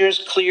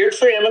passengers cleared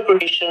for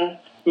immigration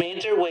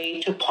made their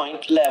way to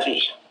Point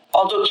Levy.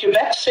 Although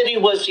Quebec City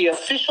was the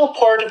official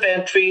port of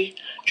entry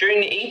during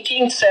the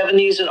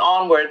 1870s and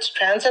onwards,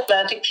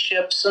 transatlantic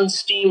ships and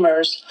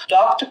steamers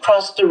docked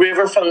across the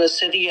river from the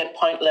city at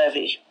Point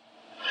Levy.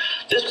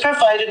 This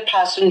provided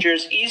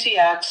passengers easy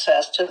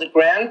access to the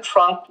Grand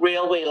Trunk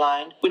railway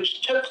line,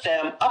 which took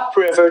them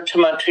upriver to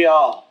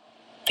Montreal.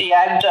 The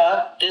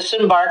Agda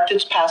disembarked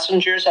its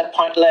passengers at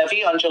Point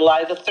Levy on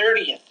July the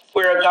 30th,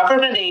 where a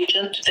government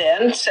agent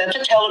then sent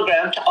a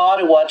telegram to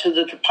Ottawa to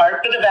the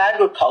Department of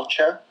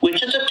Agriculture,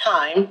 which at the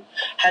time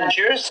had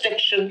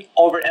jurisdiction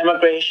over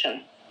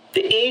immigration.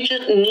 The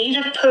agent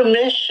needed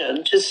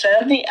permission to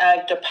send the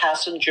Agda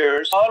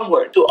passengers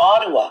onward to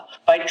Ottawa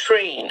by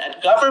train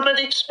at government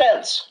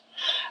expense,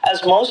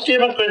 as most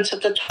immigrants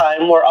at the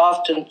time were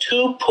often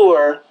too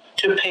poor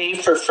to pay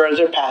for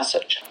further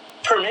passage.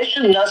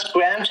 Permission thus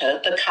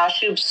granted, the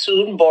Kashubs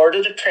soon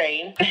boarded a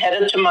train and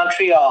headed to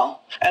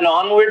Montreal and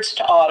onwards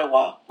to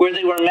Ottawa, where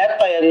they were met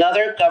by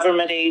another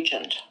government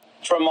agent.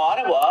 From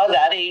Ottawa,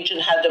 that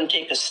agent had them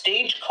take a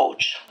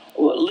stagecoach,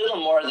 little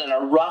more than a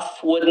rough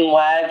wooden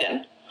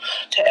wagon,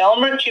 to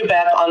Elmer,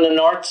 Quebec on the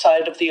north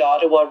side of the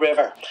Ottawa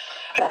River.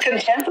 A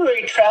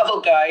contemporary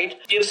travel guide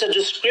gives a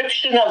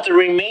description of the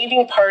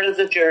remaining part of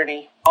the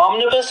journey.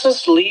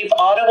 Omnibuses leave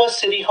Ottawa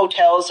City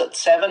hotels at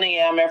 7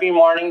 a.m. every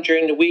morning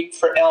during the week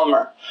for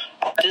Elmer,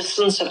 a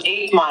distance of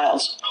 8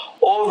 miles,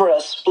 over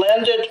a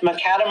splendid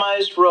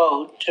macadamized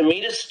road to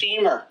meet a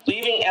steamer,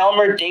 leaving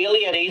Elmer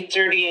daily at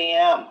 8:30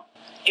 a.m.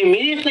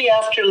 Immediately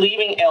after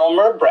leaving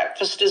Elmer,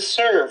 breakfast is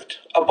served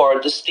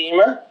aboard the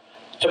steamer.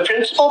 The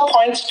principal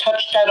points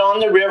touched at on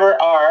the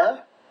river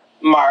are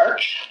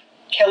March,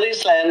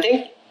 Kelly's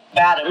Landing,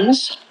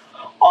 Badams,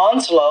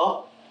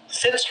 Onslow,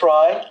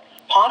 Fitzroy,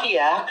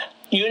 Pontiac,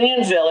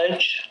 Union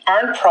Village,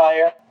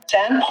 Arnprior,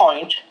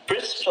 Sandpoint,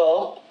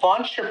 Bristol,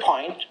 Boncher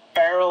Point,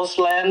 Farrell's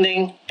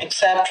Landing,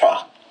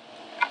 etc.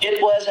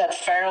 It was at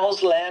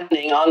Farrell's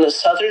Landing on the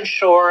southern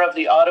shore of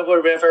the Ottawa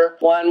River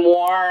one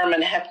warm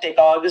and hectic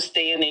August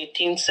day in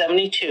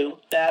 1872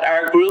 that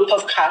our group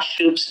of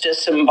Kashubs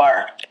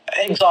disembarked,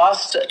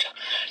 exhausted,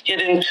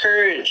 yet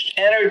encouraged,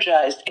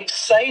 energized,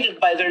 excited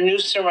by their new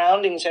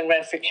surroundings in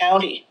Renfrew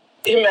County.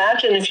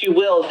 Imagine, if you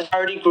will, the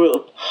party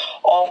group,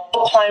 all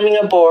climbing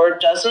aboard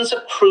dozens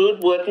of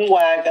crude wooden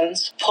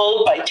wagons,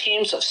 pulled by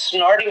teams of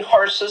snorting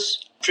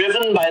horses,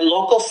 driven by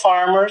local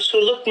farmers who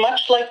looked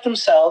much like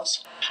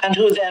themselves, and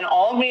who then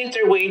all made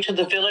their way to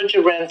the village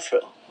of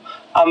Renfrew,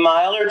 a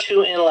mile or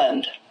two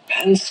inland.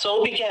 And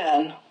so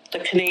began the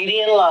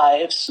Canadian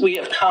lives we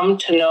have come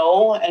to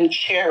know and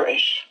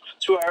cherish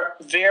through our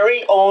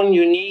very own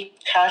unique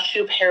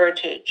Kashub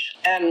heritage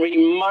and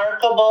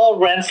remarkable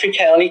Renfrew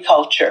County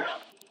culture.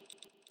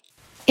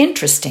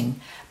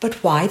 Interesting, but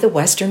why the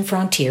western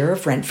frontier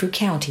of Renfrew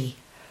County?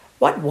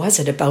 What was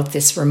it about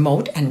this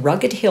remote and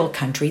rugged hill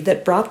country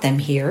that brought them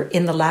here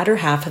in the latter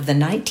half of the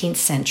 19th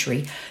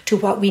century to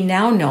what we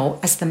now know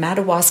as the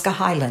Madawaska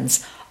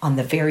Highlands on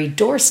the very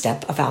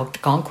doorstep of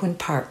Algonquin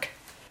Park?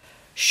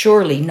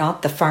 Surely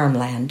not the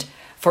farmland,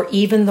 for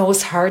even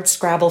those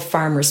hard-scrabble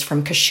farmers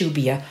from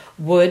Kashubia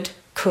would,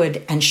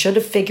 could, and should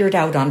have figured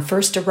out on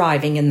first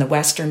arriving in the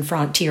western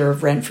frontier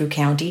of Renfrew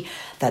County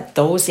that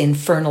those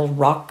infernal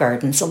rock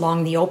gardens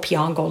along the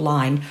Opeongo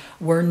line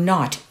were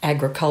not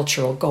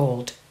agricultural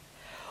gold.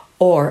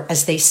 Or,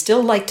 as they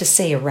still like to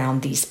say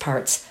around these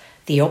parts,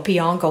 the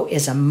Opeongo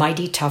is a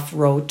mighty tough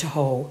road to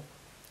hoe.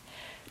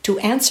 To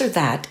answer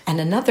that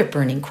and another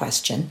burning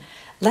question,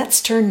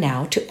 let's turn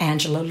now to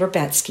Angela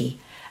Lorbetskie,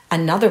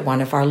 another one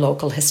of our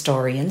local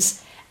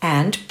historians,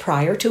 and,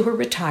 prior to her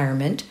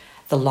retirement,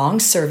 the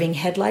long-serving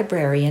head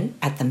librarian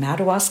at the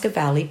Madawaska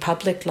Valley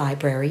Public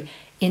Library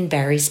in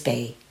Barry's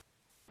Bay.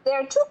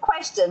 There are two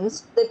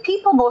questions that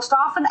people most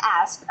often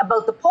ask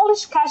about the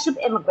Polish Kashub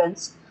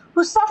immigrants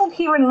who settled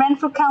here in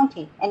Renfrew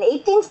County in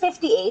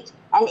 1858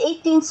 and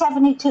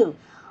 1872.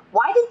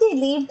 Why did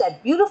they leave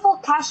that beautiful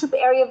Kashub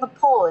area of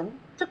Poland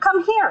to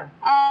come here?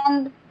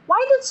 And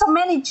why did so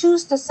many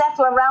choose to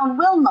settle around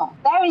Wilno,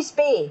 Barry's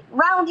Bay,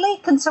 Round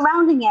Lake and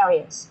surrounding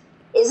areas?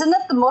 Isn't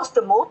it the most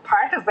remote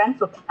part of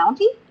Renfrew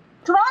County?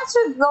 To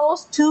answer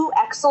those two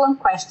excellent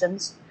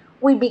questions,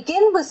 we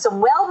begin with some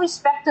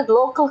well-respected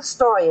local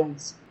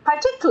historians,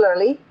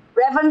 particularly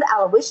Reverend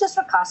Aloysius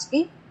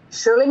Rakowski,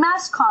 Shirley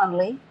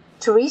Mask-Connolly,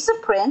 Theresa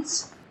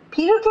Prince,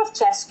 Peter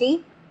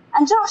Glofcheskie,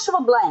 and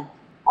Joshua Blank.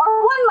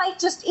 Or one might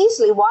just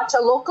easily watch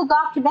a local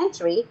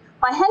documentary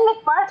by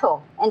Henrik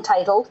Bartel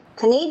entitled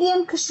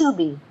Canadian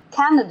Kashubi,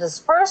 Canada's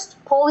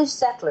First Polish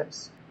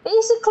Settlers.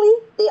 Basically,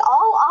 they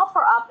all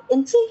offer up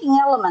intriguing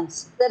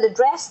elements that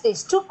address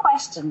these two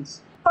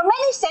questions. For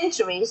many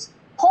centuries,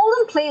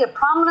 Poland played a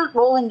prominent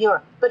role in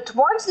Europe, but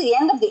towards the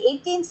end of the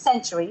 18th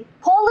century,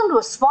 Poland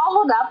was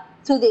swallowed up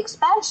through the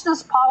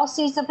expansionist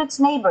policies of its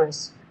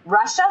neighbors,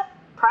 Russia,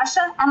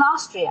 Prussia, and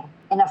Austria.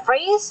 In a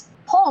phrase,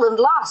 Poland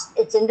lost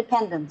its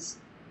independence.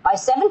 By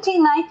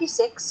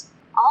 1796,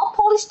 all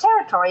Polish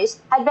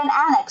territories had been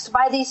annexed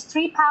by these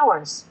three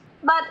powers.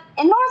 But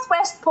in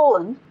northwest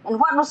Poland, in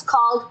what was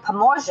called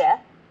Pomorze,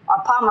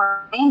 or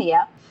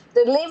Pomerania,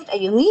 there lived a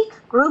unique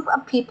group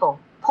of people,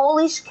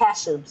 Polish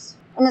Kashubs.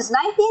 In his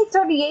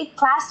 1938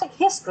 classic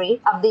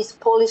history of these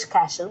Polish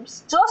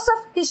Kashubs,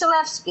 Joseph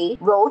Kisielewski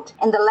wrote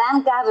in The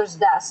Land Gathers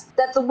Dust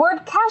that the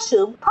word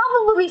Kashub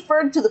probably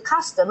referred to the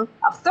custom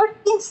of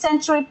 13th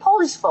century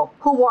Polish folk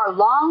who wore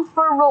long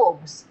fur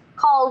robes,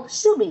 called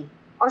shubi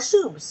or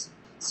shubs.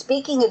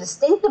 Speaking a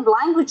distinctive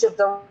language of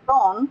their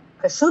own,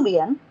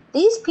 Kashubian,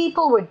 these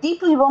people were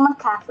deeply Roman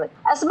Catholic,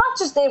 as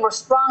much as they were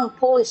strong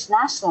Polish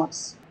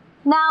nationalists.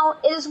 Now,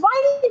 it is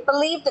widely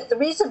believed that the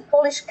reason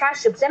Polish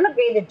Kashubs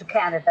emigrated to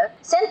Canada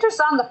centers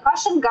on the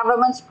Prussian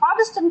government's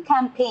Protestant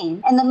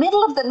campaign in the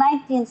middle of the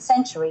 19th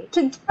century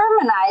to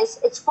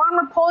Germanize its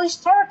former Polish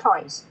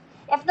territories,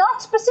 if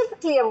not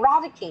specifically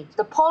eradicate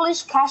the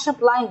Polish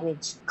Kashub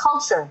language,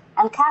 culture,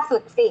 and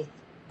Catholic faith.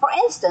 For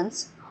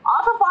instance,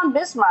 Otto von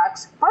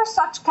Bismarck's first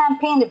such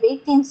campaign of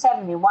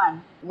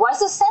 1871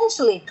 was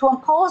essentially to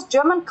impose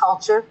German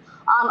culture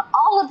on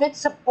all of its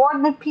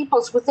subordinate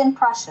peoples within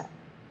Prussia.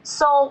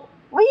 So,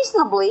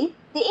 reasonably,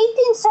 the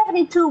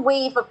 1872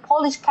 wave of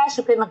Polish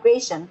Kashub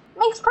immigration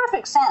makes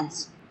perfect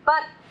sense.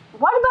 But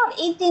what about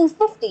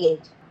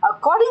 1858?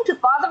 According to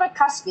Father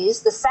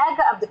Rakowski's The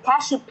Saga of the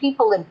Kashub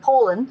People in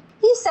Poland,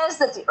 he says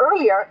that the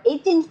earlier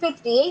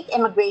 1858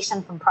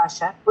 immigration from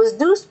Prussia was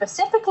due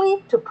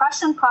specifically to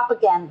Prussian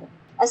propaganda.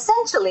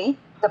 Essentially,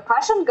 the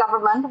Prussian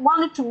government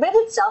wanted to rid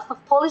itself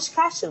of Polish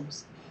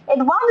Kashubs. It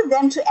wanted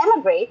them to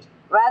emigrate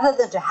rather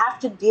than to have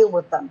to deal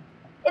with them.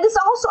 It is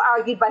also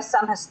argued by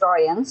some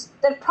historians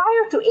that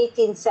prior to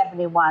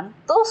 1871,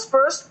 those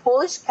first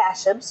Polish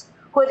Kashubs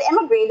who had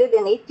emigrated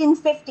in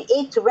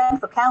 1858 to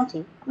Renfrew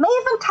County may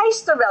have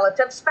enticed their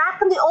relatives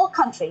back in the old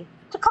country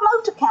to come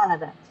out to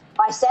Canada.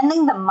 By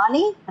sending them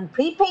money and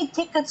prepaid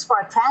tickets for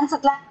a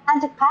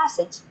transatlantic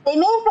passage, they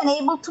may have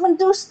been able to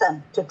induce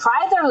them to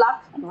try their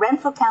luck in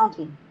Renfrew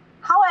County.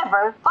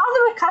 However, Father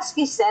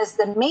Rakowski says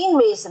the main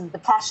reason the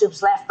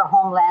Kashubs left their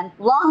homeland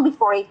long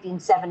before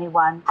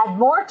 1871 had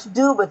more to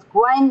do with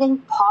grinding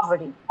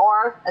poverty,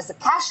 or, as the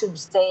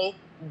Kashubs say,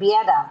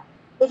 bieda.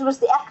 It was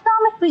the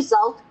economic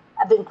result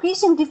of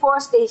increasing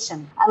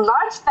deforestation and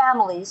large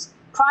families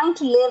trying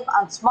to live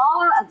on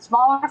smaller and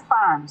smaller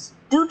farms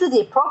due to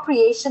the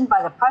appropriation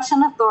by the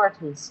Prussian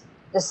authorities.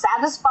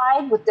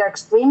 Dissatisfied with their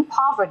extreme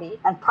poverty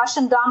and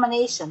Prussian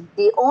domination,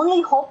 the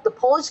only hope the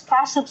Polish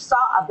Kashubs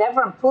saw of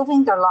ever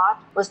improving their lot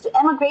was to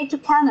emigrate to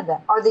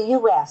Canada or the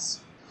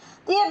U.S.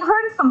 They had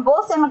heard from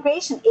both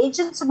immigration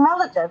agents and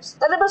relatives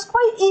that it was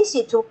quite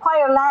easy to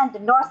acquire land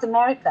in North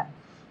America.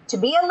 To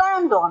be a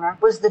landowner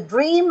was the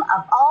dream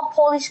of all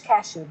Polish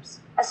Kashubs,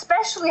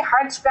 especially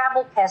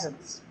hardscrabble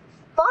peasants.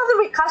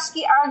 Father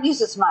Rakowski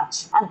argues as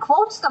much and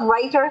quotes the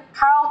writer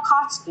Karl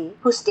Kotsky,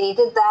 who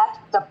stated that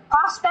the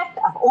prospect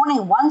of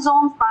owning one's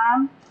own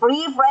farm,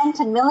 free of rent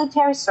and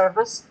military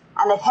service,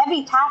 and at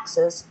heavy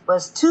taxes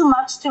was too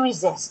much to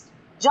resist.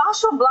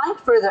 Joshua Blank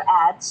further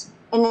adds,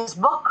 in his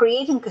book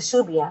Creating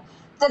Kashubia,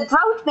 that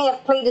drought may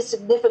have played a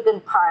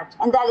significant part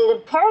and that it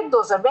impaired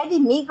those already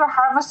meager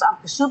harvests on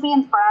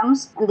Kashubian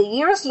farms in the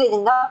years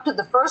leading up to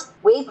the first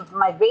wave of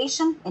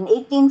migration in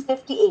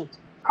 1858.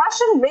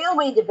 Prussian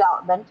railway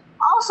development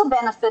also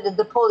benefited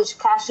the Polish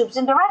Kashubs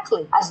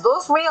indirectly, as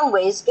those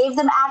railways gave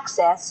them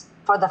access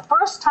for the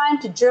first time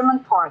to German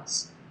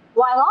ports.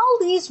 While all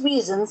these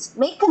reasons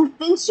may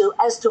convince you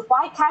as to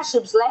why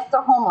Kashubs left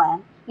their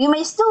homeland, you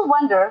may still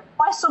wonder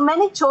why so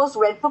many chose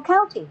Renfrew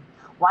County.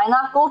 Why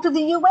not go to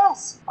the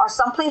U.S. or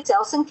someplace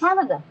else in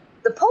Canada?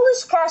 The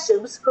Polish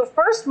Kashubs who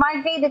first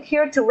migrated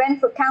here to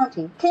Renfrew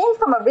County came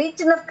from a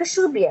region of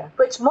Kashubia,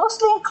 which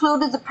mostly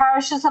included the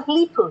parishes of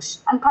Lipusz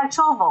and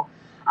Parchowo,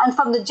 and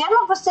from the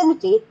general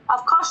vicinity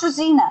of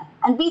Koszalina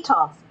and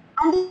Bitov,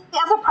 and the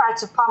other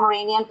parts of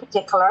Pomerania in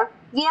particular,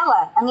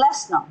 Wiele and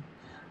Lesno.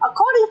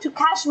 According to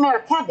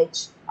Kazimierz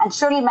Kiewicz and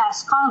Shirley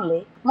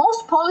Mask-Connolly,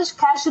 most Polish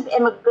Kashub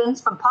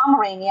immigrants from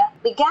Pomerania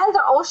began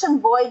their ocean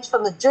voyage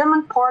from the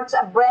German ports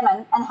of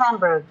Bremen and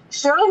Hamburg.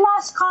 Shirley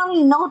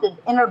Mask-Connolly noted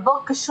in her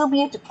book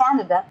Kashubia to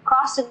Canada,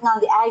 Crossing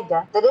on the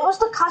Agda, that it was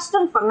the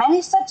custom for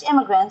many such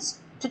immigrants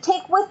to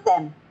take with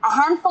them a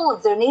handful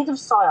of their native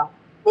soil.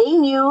 They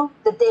knew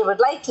that they would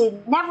likely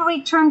never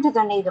return to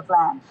their native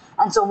land,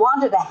 and so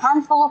wanted a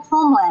handful of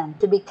homeland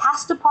to be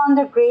cast upon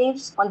their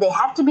graves when they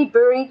had to be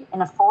buried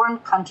in a foreign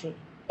country.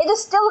 It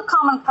is still a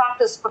common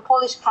practice for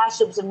Polish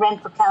Kashubs in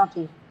Renfrew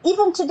County,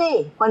 even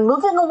today, when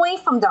moving away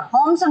from their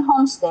homes and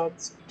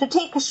homesteads, to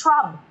take a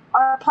shrub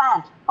or a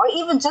plant or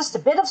even just a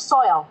bit of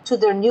soil to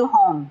their new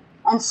home.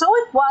 And so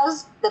it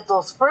was that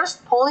those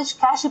first Polish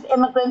Kashub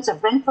immigrants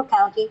of Renfrew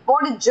County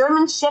boarded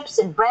German ships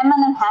in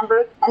Bremen and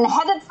Hamburg and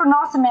headed for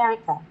North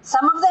America,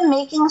 some of them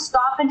making a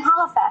stop in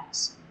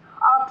Halifax,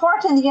 or a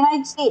port in the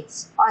United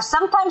States, or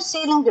sometimes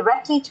sailing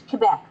directly to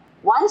Quebec.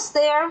 Once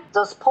there,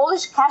 those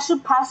Polish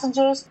Kashub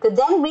passengers could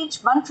then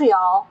reach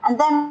Montreal and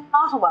then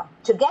Ottawa.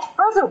 To get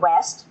further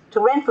west, to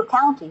Renfrew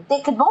County,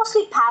 they could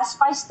mostly pass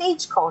by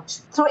stagecoach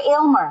through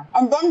Aylmer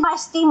and then by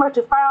steamer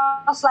to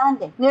Farrell's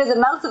Landing, near the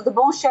mouth of the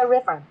Bon Cher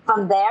River.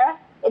 From there,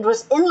 it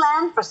was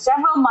inland for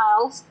several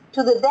miles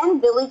to the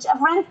then village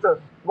of Renfrew.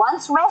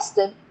 Once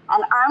rested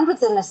and armed with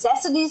the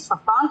necessities for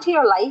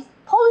frontier life,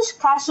 Polish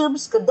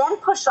Kashubs could then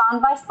push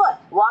on by foot,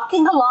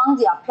 walking along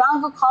the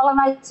Opeongo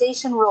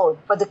colonization road,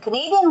 where the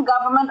Canadian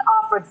government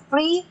offered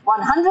free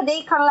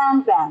 100-acre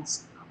land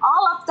grants,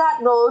 all up that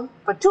road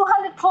for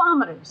 200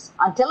 kilometers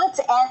until its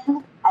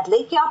end at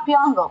Lake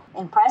Opeongo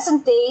in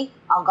present-day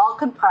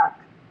Algonquin Park.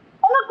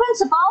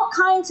 Immigrants of all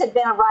kinds had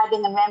been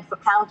arriving in Renfrew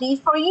County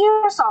for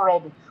years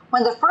already,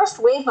 when the first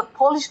wave of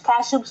Polish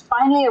Kashubs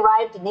finally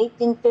arrived in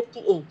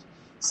 1858.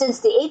 Since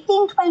the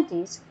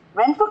 1820s,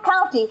 Renfrew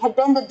County had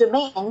been the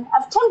domain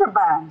of timber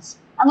barons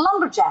and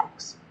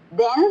lumberjacks.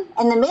 Then,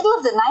 in the middle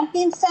of the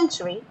 19th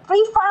century,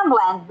 free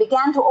farmland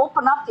began to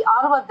open up the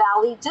Ottawa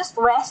Valley just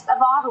west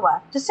of Ottawa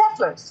to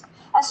settlers,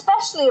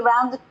 especially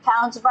around the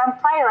towns of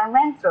Arnprior and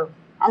Renfrew.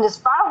 and as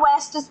far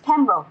west as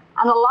Pembroke,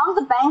 and along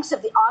the banks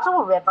of the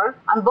Ottawa River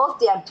on both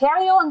the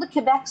Ontario and the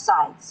Quebec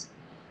sides.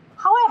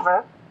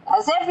 However,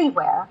 as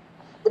everywhere,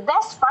 the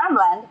best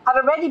farmland had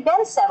already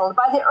been settled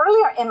by the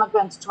earlier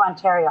immigrants to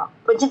Ontario,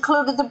 which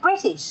included the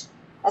British,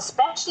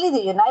 especially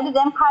the United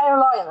Empire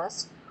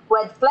Loyalists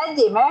who had fled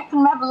the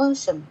American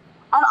Revolution,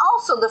 and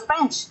also the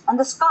French and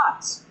the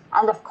Scots.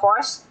 And of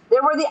course,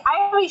 there were the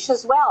Irish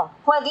as well,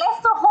 who had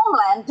left their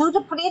homeland due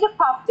to potato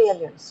crop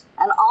failures,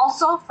 and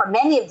also for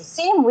many of the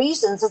same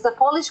reasons as the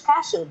Polish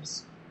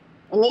Kashubs.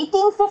 In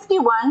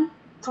 1851,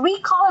 3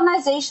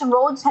 colonization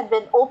roads had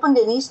been opened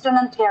in eastern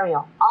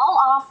Ontario, all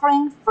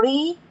offering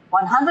free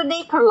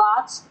 100-acre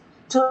lots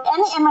to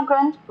any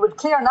immigrant who would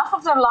clear enough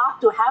of their lot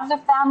to have their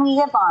family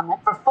live on it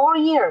for 4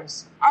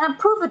 years and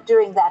improve it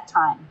during that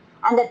time,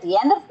 and at the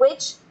end of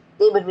which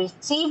they would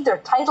receive their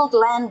titled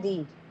land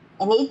deed.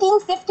 In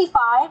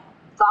 1855,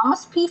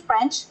 Thomas P.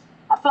 French,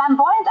 a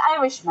flamboyant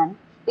Irishman,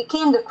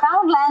 became the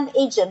Crown Land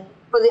Agent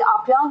for the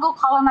Opeongo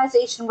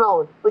Colonization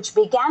Road, which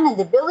began in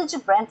the village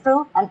of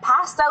Renfrew and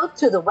passed out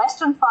through the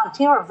western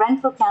frontier of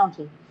Renfrew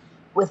County.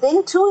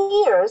 Within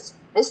 2 years,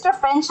 Mr.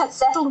 French had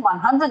settled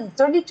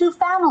 132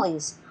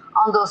 families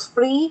on those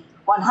free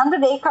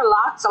 100-acre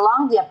lots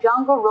along the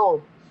Opeongo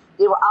Road.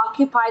 They were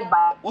occupied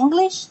by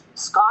English,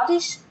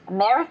 Scottish,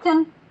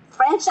 American,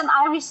 French, and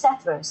Irish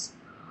settlers,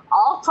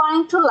 all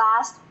trying to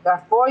last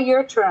their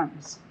 4-year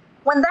terms.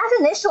 When that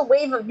initial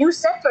wave of new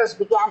settlers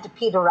began to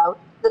peter out,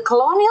 the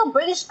colonial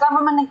British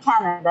government in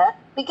Canada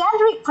began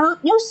to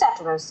recruit new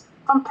settlers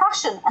from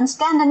Prussian and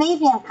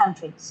Scandinavian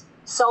countries.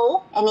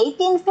 So, in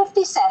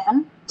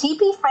 1857,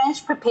 T.P.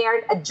 French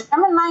prepared a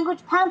German-language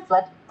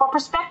pamphlet for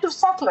prospective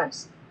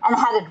settlers and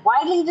had it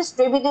widely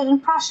distributed in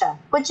Prussia,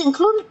 which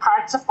included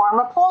parts of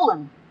former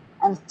Poland.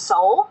 And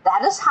so,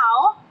 that is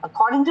how,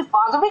 according to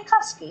Father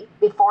Rikowski,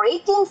 before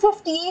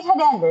 1858 had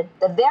ended,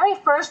 the very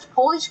first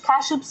Polish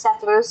Kashub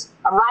settlers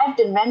arrived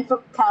in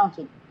Renfrew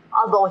County,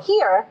 although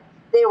here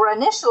they were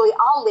initially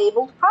all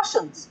labeled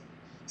Prussians,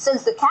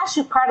 since the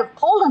Kashub part of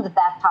Poland at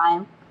that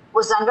time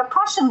was under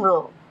Prussian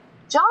rule.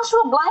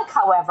 Joshua Blank,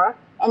 however,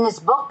 in his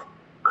book,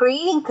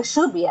 Creating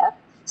Kashubia,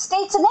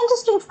 states an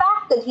interesting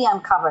fact that he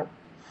uncovered.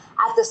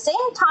 At the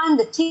same time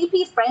that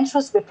T.P. French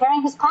was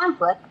preparing his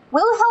pamphlet,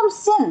 Wilhelm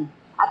Sinn,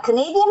 a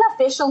Canadian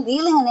official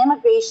dealing in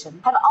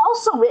immigration, had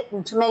also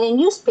written to many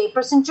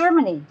newspapers in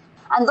Germany,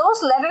 and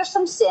those letters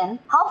from Sinn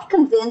helped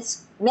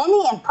convince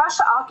many in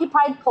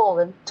Prussia-occupied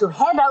Poland to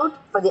head out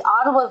for the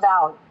Ottawa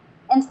Valley.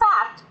 In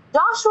fact,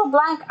 Joshua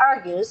Blank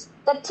argues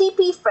that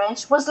T.P.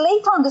 French was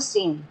late on the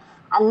scene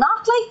and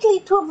not likely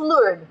to have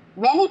lured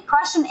many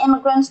Prussian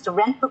immigrants to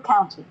Renfrew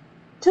County.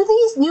 To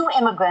these new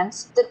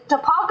immigrants, the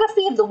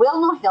topography of the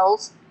Wilno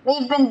Hills may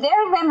have been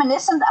very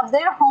reminiscent of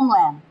their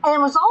homeland, and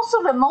it was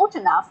also remote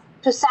enough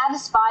to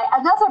satisfy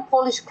another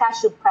Polish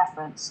Kashub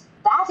preference,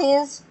 that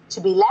is,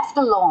 to be left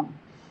alone.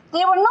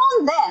 They were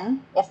known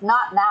then, if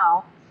not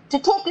now, to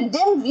take a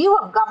dim view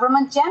of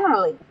government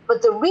generally,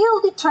 but the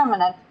real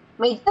determinant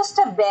may just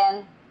have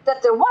been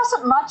that there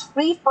wasn't much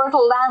free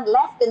fertile land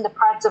left in the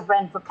parts of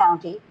Renfrew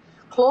County,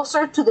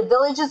 closer to the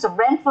villages of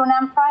Renfrew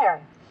and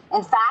Pryor.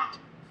 In fact,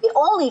 the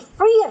only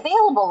free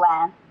available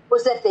land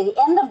was at the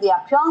end of the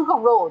Opeongo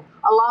Road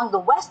along the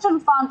western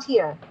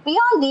frontier,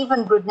 beyond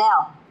even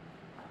Brunel.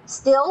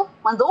 Still,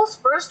 when those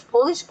first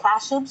Polish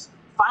Kashubs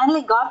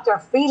finally got their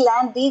free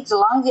land deeds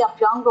along the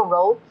Opeongo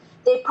Road,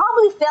 they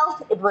probably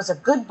felt it was a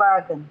good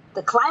bargain.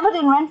 The climate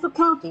in Renfrew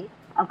County,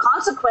 and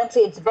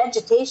consequently its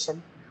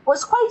vegetation,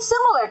 was quite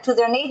similar to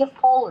their native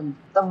Poland.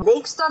 The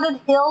lake-studded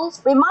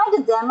hills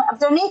reminded them of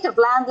their native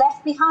land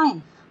left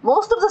behind.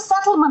 Most of the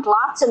settlement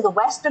lots in the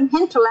western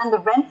hinterland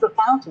of Renfrew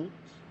County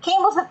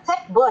came with a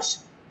thick bush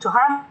to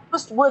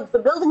harvest wood for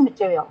building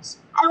materials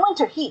and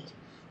winter heat.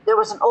 There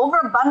was an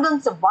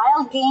overabundance of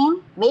wild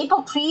game,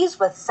 maple trees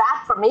with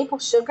sap for maple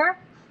sugar,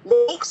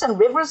 lakes and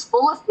rivers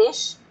full of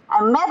fish,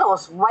 and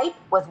meadows ripe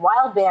with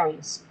wild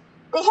berries.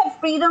 They had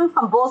freedom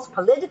from both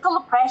political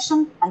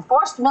oppression and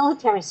forced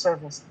military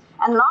service,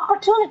 and an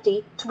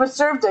opportunity to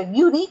preserve their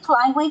unique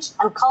language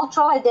and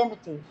cultural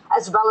identity,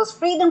 as well as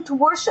freedom to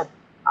worship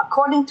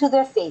according to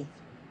their faith.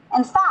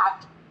 In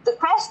fact, the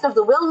crest of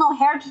the Wilno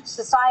Heritage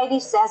Society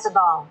says it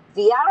all: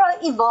 Wiara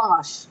I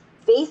wolność,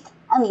 faith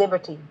and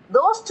liberty.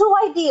 Those two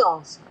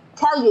ideals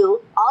tell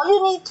you all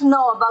you need to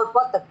know about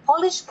what the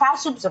Polish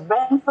Kashubs of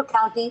Renfrew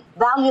County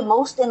value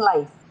most in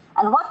life,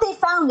 and what they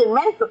found in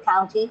Renfrew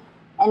County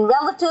in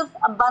relative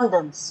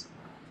abundance.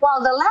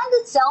 While the land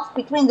itself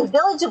between the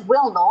village of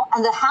Wilno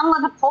and the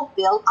hamlet of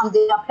Hopeville on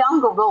the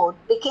Opeongo Road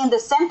became the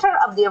center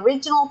of the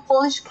original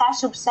Polish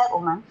Kashub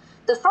settlement,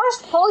 the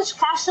first Polish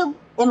Kashub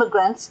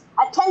immigrants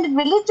attended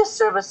religious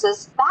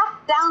services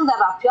back down that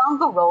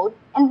Opeongo Road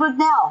in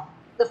Brunel.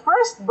 The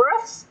first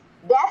births,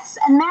 deaths,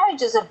 and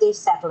marriages of these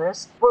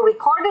settlers were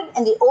recorded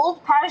in the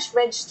old parish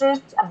registers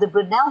of the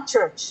Brunel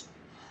Church.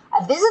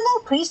 A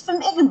visiting priest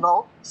from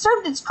Iggenville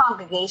served its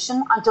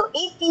congregation until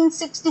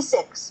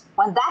 1866,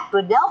 when that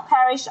Brunel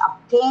parish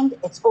obtained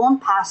its own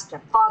pastor,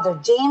 Father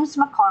James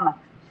McCormick.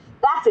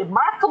 That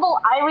remarkable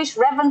Irish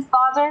Reverend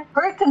Father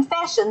heard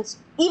confessions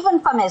even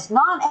from his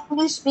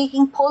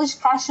non-English-speaking Polish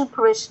Kashub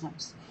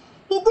parishioners.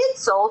 He did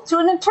so through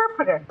an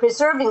interpreter,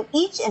 preserving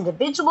each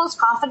individual's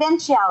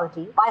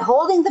confidentiality by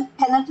holding the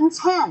penitent's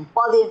hand,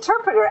 while the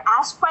interpreter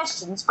asked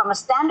questions from a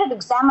standard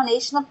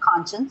examination of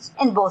conscience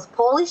in both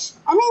Polish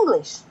and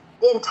English.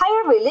 The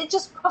entire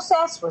religious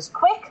process was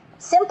quick,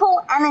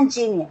 simple, and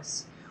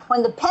ingenious.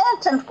 When the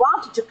penitent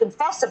wanted to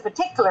confess a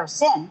particular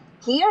sin,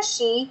 he or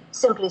she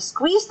simply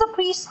squeezed the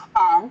priest's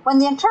hand when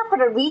the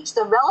interpreter reached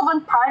the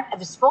relevant part of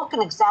his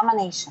spoken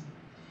examination.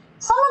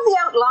 Some of the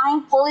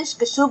outlying Polish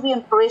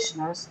Kashubian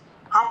parishioners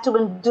had to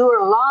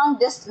endure long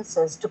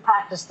distances to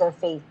practice their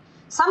faith,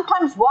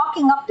 sometimes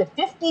walking up to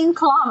 15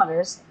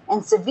 kilometers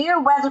in severe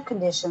weather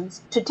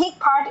conditions to take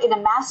part in a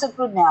Mass at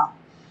Brunel.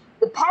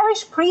 The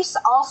parish priests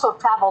also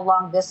traveled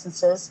long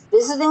distances,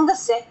 visiting the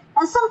sick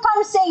and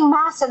sometimes saying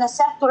Mass in a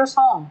settler's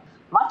home,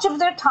 much of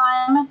their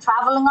time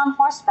traveling on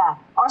horseback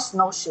or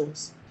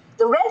snowshoes.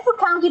 The Renfrew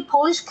County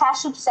Polish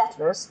Kashub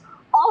settlers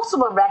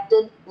also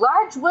erected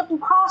large wooden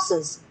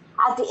crosses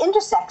at the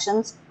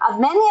intersections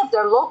of many of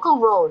their local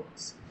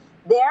roads.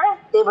 There,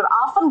 they would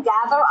often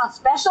gather on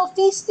special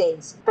feast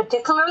days,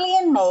 particularly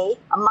in May,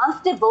 a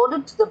month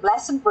devoted to the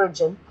Blessed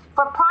Virgin,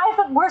 for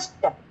private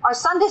worship or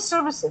Sunday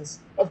services,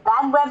 if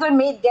bad weather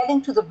made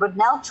getting to the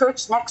Brunel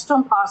church next to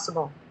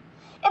impossible.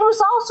 It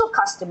was also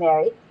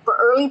customary for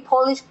early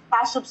Polish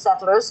Kashub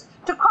settlers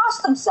to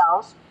cross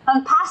themselves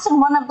when passing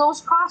one of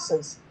those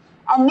crosses,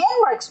 and men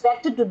were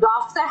expected to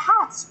doff their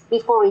hats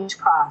before each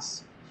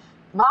cross.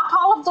 Not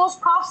all of those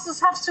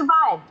crosses have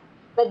survived,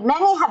 but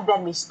many have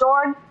been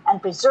restored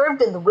and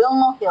preserved in the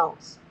Wilno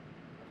Hills.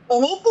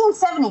 In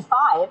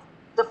 1875,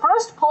 the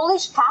first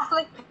Polish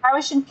Catholic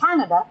parish in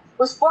Canada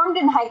was formed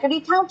in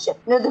Haggerty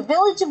Township, near the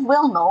village of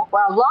Wilno,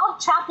 where a log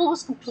chapel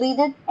was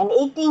completed in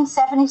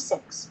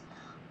 1876.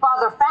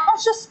 Father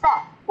Francis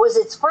Speck was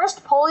its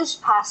first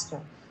Polish pastor.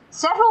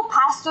 Several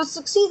pastors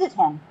succeeded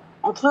him,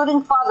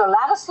 including Father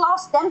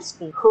Ladislaus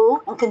Dembski,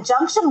 who, in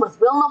conjunction with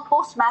Wilno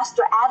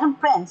postmaster Adam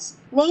Prince,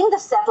 named the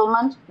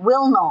settlement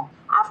Wilno,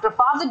 after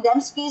Father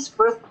Dembski's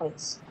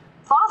birthplace.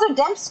 Father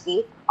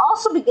Dembski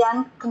also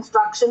began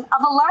construction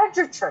of a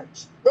larger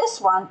church, this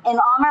one in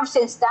honor of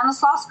St.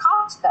 Stanislaus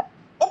Kostka.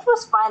 It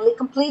was finally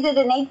completed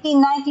in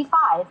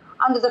 1895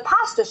 under the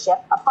pastorship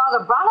of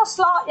Father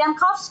Bronislaw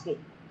Jankowski.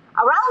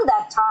 Around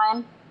that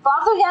time,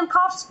 Father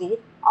Jankowski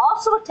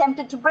also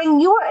attempted to bring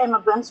newer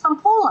immigrants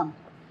from Poland.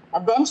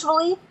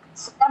 Eventually,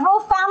 several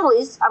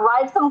families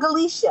arrived from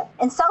Galicia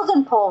in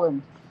southern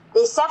Poland.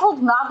 They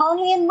settled not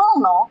only in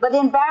Wilno, but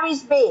in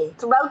Barry's Bay,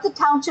 throughout the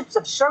townships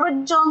of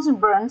Sherwood, Jones,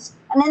 and Burns,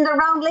 and in the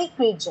Round Lake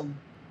region.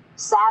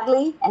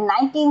 Sadly, in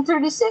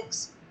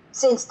 1936,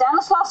 St.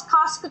 Stanislaus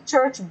Kostka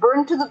Church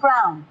burned to the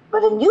ground,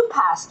 but a new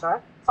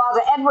pastor,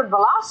 Father Edward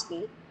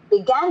Wolowski,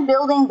 began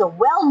building the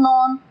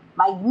well-known,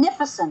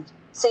 magnificent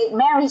St.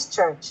 Mary's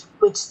Church,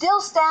 which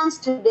still stands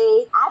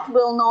today at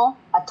Wilno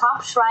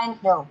atop Shrine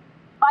Hill.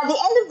 By the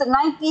end of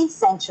the 19th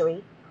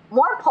century,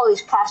 more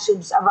Polish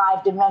Kashubs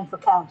arrived in Renfrew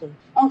County,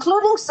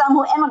 including some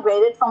who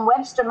emigrated from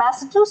Webster,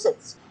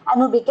 Massachusetts,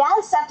 and who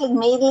began settling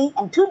mainly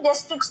in two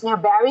districts near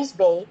Barry's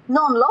Bay,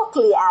 known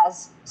locally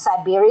as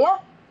Siberia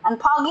and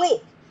Pog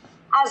Lake.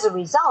 As a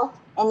result,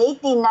 in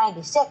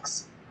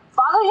 1896,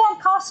 Father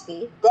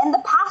Jankowski, then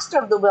the pastor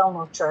of the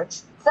Wilno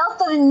Church, felt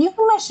that a new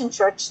mission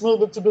church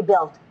needed to be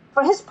built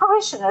for his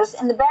parishioners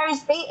in the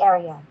Barry's Bay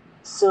area.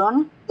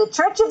 Soon, the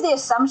Church of the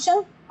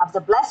Assumption of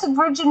the Blessed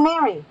Virgin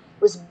Mary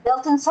was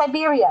built in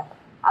Siberia,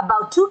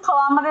 about 2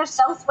 kilometers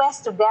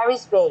southwest of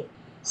Barry's Bay.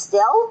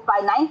 Still, by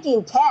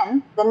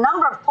 1910, the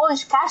number of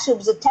Polish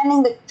Kashubs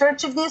attending the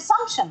Church of the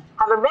Assumption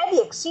had already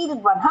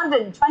exceeded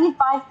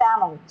 125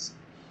 families.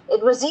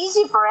 It was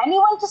easy for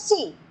anyone to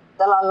see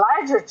that a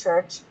larger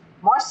church,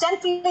 more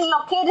centrally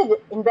located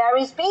in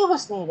Barry's Bay,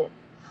 was needed.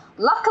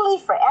 Luckily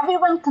for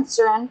everyone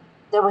concerned,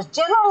 there was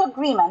general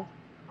agreement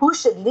who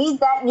should lead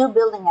that new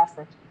building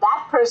effort.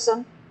 That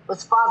person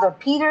was Father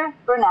Peter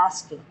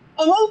Bernaski.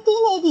 In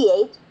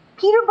 1888,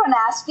 Peter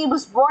Bernaski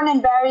was born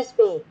in Barry's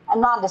Bay,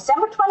 and on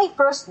December 21,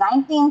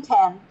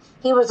 1910,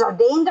 he was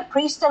ordained a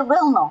priest at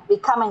Wilno,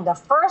 becoming the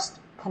first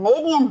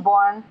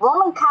Canadian-born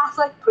Roman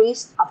Catholic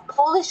priest of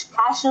Polish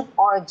Kashub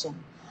origin.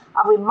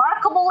 A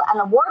remarkable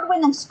and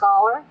award-winning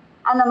scholar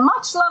and a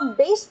much-loved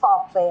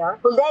baseball player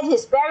who led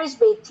his Barry's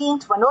Bay team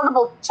to a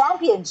notable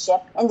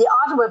championship in the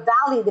Ottawa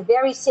Valley the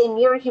very same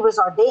year he was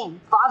ordained,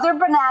 Father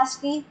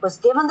Bernaski was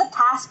given the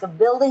task of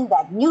building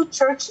that new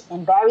church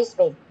in Barry's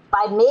Bay.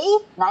 By May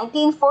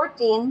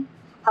 1914,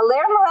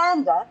 Hilaire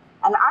Miranda,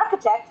 an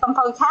architect from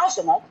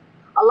Plantagenet,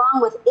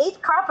 along with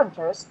 8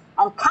 carpenters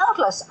and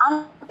countless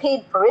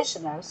unpaid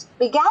parishioners,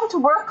 began to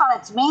work on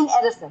its main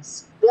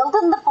edifice, built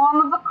in the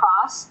form of a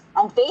cross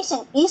and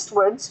facing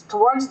eastwards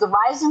towards the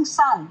rising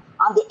sun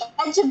on the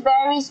edge of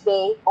Barry's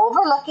Bay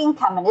overlooking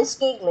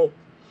Kamieniskeg Lake.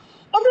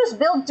 It was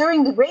built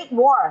during the Great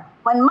War,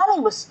 when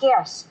money was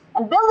scarce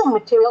and building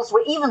materials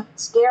were even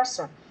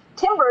scarcer,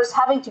 timbers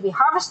having to be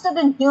harvested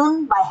and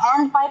hewn by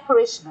hand by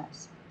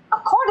parishioners.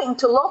 According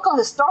to local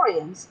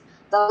historians,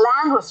 The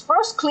land was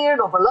first cleared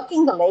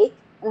overlooking the lake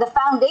and the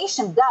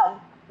foundation dug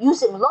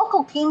using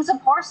local teams of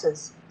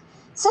horses.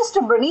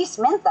 Sister Bernice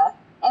Mintha,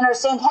 in her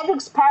St.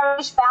 Hedwig's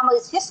Parish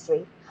Family's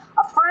History,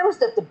 affirms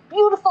that the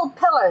beautiful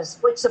pillars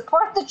which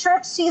support the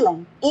church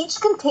ceiling each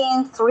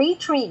contain 3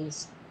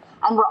 trees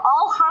and were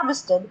all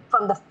harvested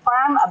from the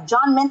farm of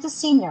John Mintha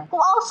Sr.,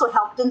 who also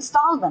helped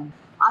install them.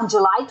 On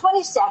July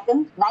 22,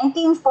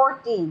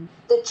 1914,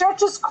 the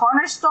church's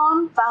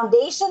cornerstone,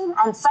 foundation,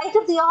 and site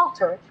of the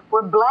altar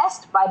were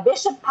blessed by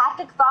Bishop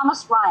Patrick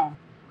Thomas Ryan,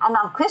 and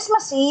on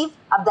Christmas Eve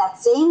of that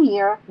same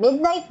year,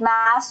 midnight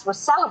mass was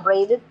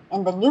celebrated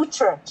in the new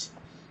church.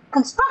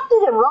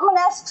 Constructed in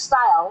Romanesque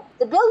style,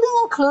 the building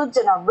includes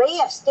an array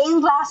of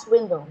stained glass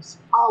windows,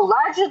 all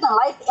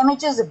larger-than-life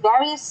images of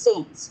various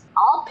saints,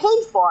 all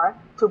paid for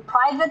through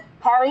private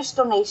parish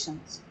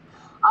donations.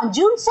 On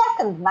June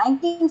 2,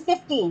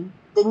 1915,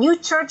 the new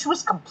church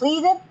was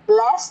completed,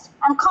 blessed,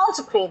 and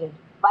consecrated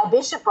by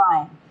Bishop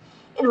Ryan.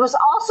 It was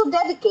also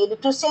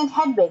dedicated to St.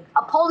 Hedwig,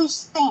 a Polish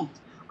saint,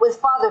 with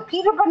Father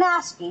Peter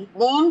Bernaski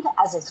named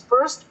as its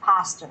first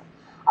pastor.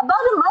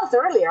 About a month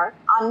earlier,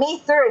 on May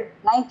 3,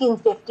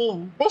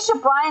 1915,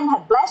 Bishop Ryan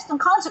had blessed and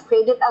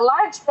consecrated a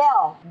large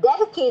bell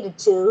dedicated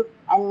to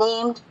and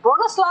named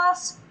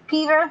Bronislaus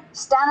Peter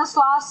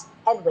Stanislaus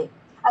Hedwig.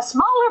 A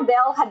smaller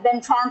bell had been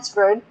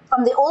transferred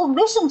from the old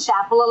mission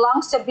chapel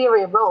along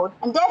Siberia Road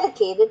and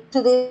dedicated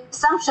to the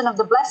Assumption of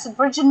the Blessed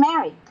Virgin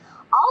Mary.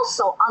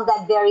 Also on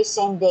that very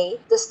same day,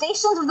 the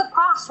Stations of the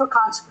Cross were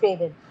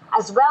consecrated,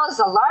 as well as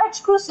a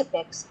large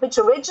crucifix, which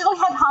originally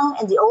had hung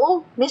in the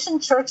old mission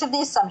church of the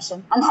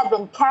Assumption and had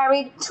been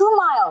carried 2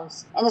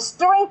 miles in a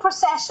stirring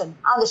procession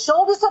on the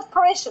shoulders of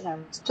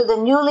parishioners to the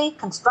newly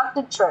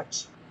constructed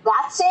church.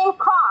 That same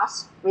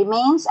cross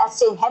remains at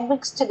St.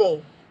 Hedwig's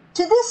today.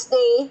 To this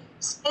day,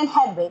 St.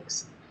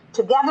 Hedwig's,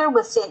 together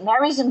with St.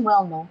 Mary's in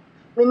Wilno,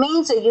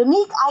 remains a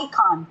unique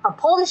icon for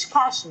Polish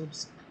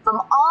Kashubs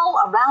from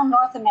all around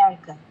North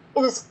America.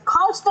 It is a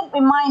constant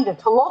reminder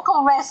to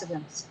local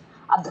residents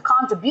of the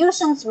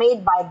contributions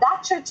made by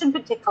that church in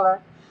particular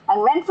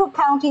and Renfrew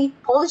County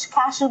Polish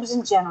Kashubs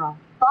in general.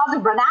 Father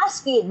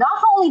Bernaski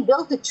not only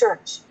built the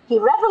church, he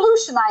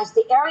revolutionized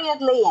the area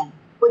it lay in,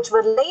 which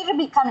would later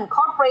become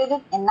incorporated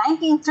in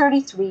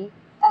 1933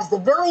 as the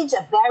village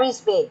of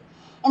Barry's Bay.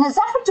 In his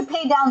effort to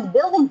pay down the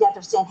building debt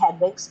of St.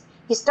 Hedwig's,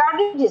 he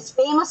started his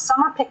famous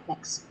summer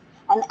picnics,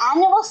 an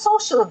annual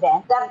social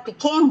event that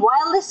became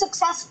wildly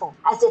successful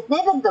as it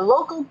knitted the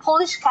local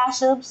Polish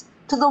Kashubs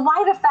to the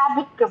wider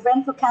fabric of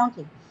Renfrew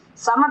County.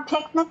 Summer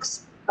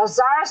picnics,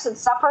 bazaars, and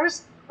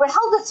suppers were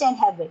held at St.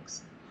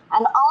 Hedwig's,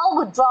 and all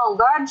would draw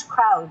large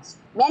crowds,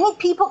 many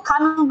people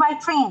coming by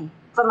train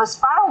from as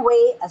far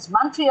away as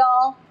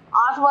Montreal,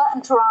 Ottawa,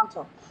 and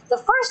Toronto. The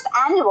first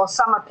annual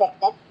summer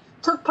picnic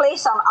took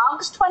place on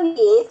August 28,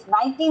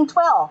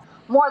 1912,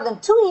 more than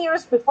 2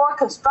 years before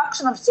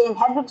construction of St.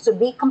 Hedwig's would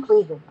be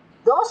completed.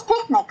 Those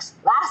picnics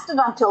lasted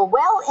until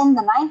well in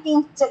the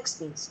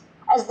 1960s,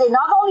 as they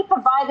not only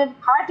provided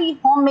hearty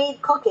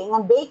homemade cooking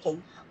and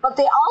baking, but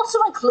they also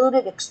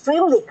included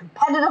extremely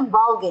competitive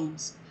ball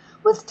games,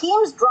 with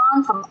teams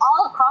drawn from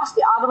all across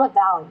the Ottawa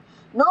Valley.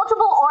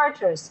 Notable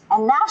orators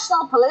and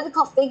national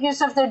political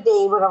figures of their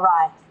day would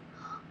arrive,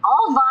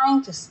 all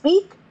vying to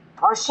speak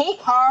or shake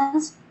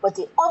hands with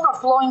the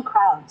overflowing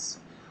crowds.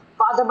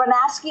 Father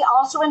Bernaski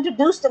also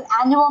introduced an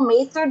annual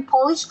May 3rd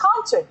Polish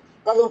concert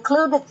that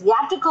included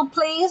theatrical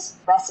plays,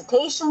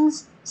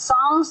 recitations,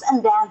 songs,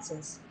 and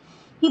dances.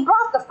 He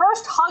brought the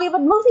first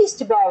Hollywood movies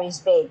to Barry's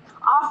Bay,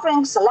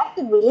 offering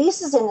selected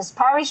releases in his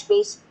parish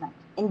basement.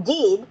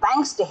 Indeed,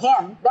 thanks to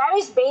him,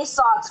 Barry's Bay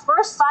saw its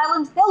first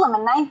silent film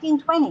in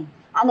 1920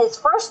 and its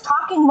first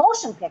talking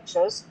motion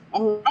pictures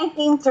in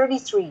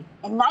 1933.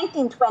 In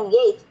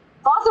 1928,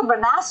 Father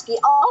Bernaski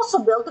also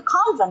built a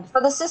convent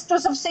for the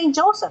Sisters of St.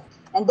 Joseph.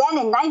 And then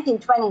in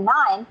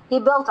 1929, he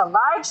built a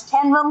large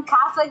 10-room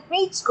Catholic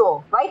grade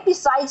school right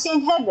beside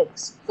St.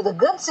 Hedwig's for the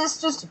good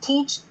sisters to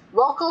teach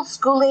local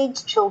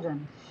school-age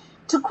children.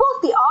 To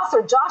quote the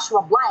author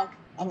Joshua Blank,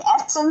 in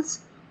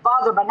essence,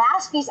 Father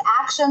Bernaski's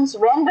actions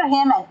render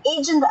him an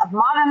agent of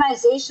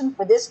modernization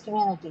for this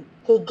community.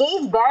 He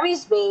gave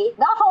Barry's Bay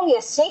not only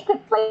a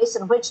sacred place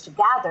in which to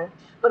gather,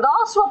 but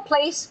also a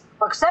place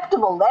for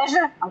acceptable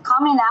leisure and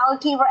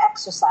communality were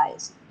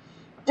exercised.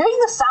 During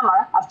the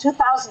summer of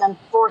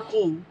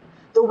 2014,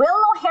 the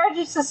Wilno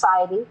Heritage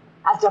Society,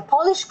 at their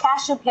Polish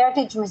Kashub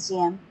Heritage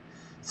Museum,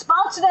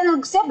 sponsored an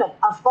exhibit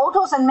of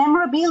photos and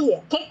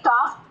memorabilia, kicked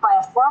off by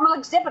a formal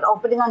exhibit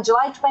opening on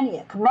July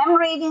 20th,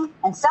 commemorating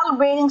and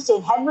celebrating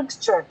St. Hedwig's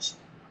Church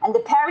and the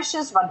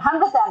parish's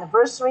 100th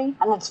anniversary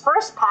and its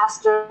first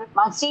pastor,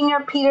 Monsignor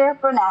Peter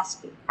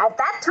Bernaski. At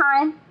that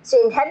time,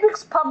 St.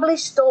 Hedwig's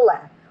published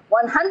Stola,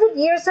 100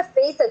 Years of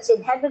Faith at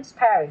St. Hedwig's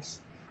Parish,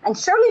 and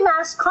Shirley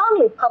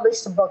Mask-Connolly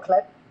published a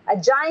booklet, A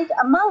Giant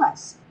Among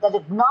Us, that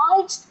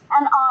acknowledged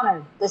and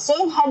honored the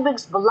St.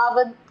 Hedwig's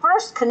beloved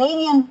first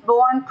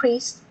Canadian-born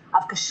priest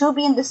of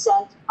Kashubian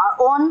descent, our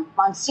own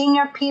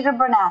Monsignor Peter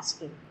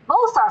Bernaski.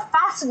 Both are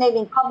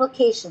fascinating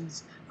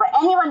publications for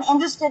anyone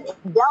interested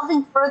in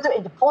delving further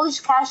into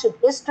Polish Kashub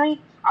history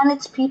and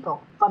its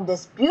people from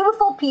this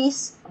beautiful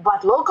piece of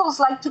what locals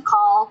like to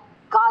call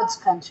God's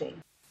country.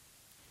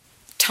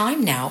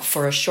 Time now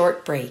for a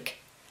short break.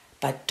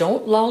 But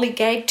don't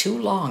lollygag too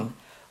long.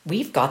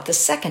 We've got the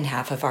second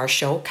half of our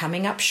show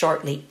coming up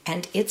shortly,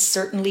 and it's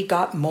certainly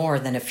got more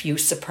than a few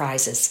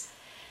surprises.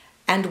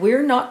 And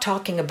we're not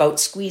talking about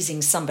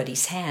squeezing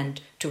somebody's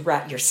hand to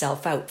rat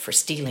yourself out for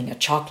stealing a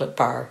chocolate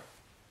bar.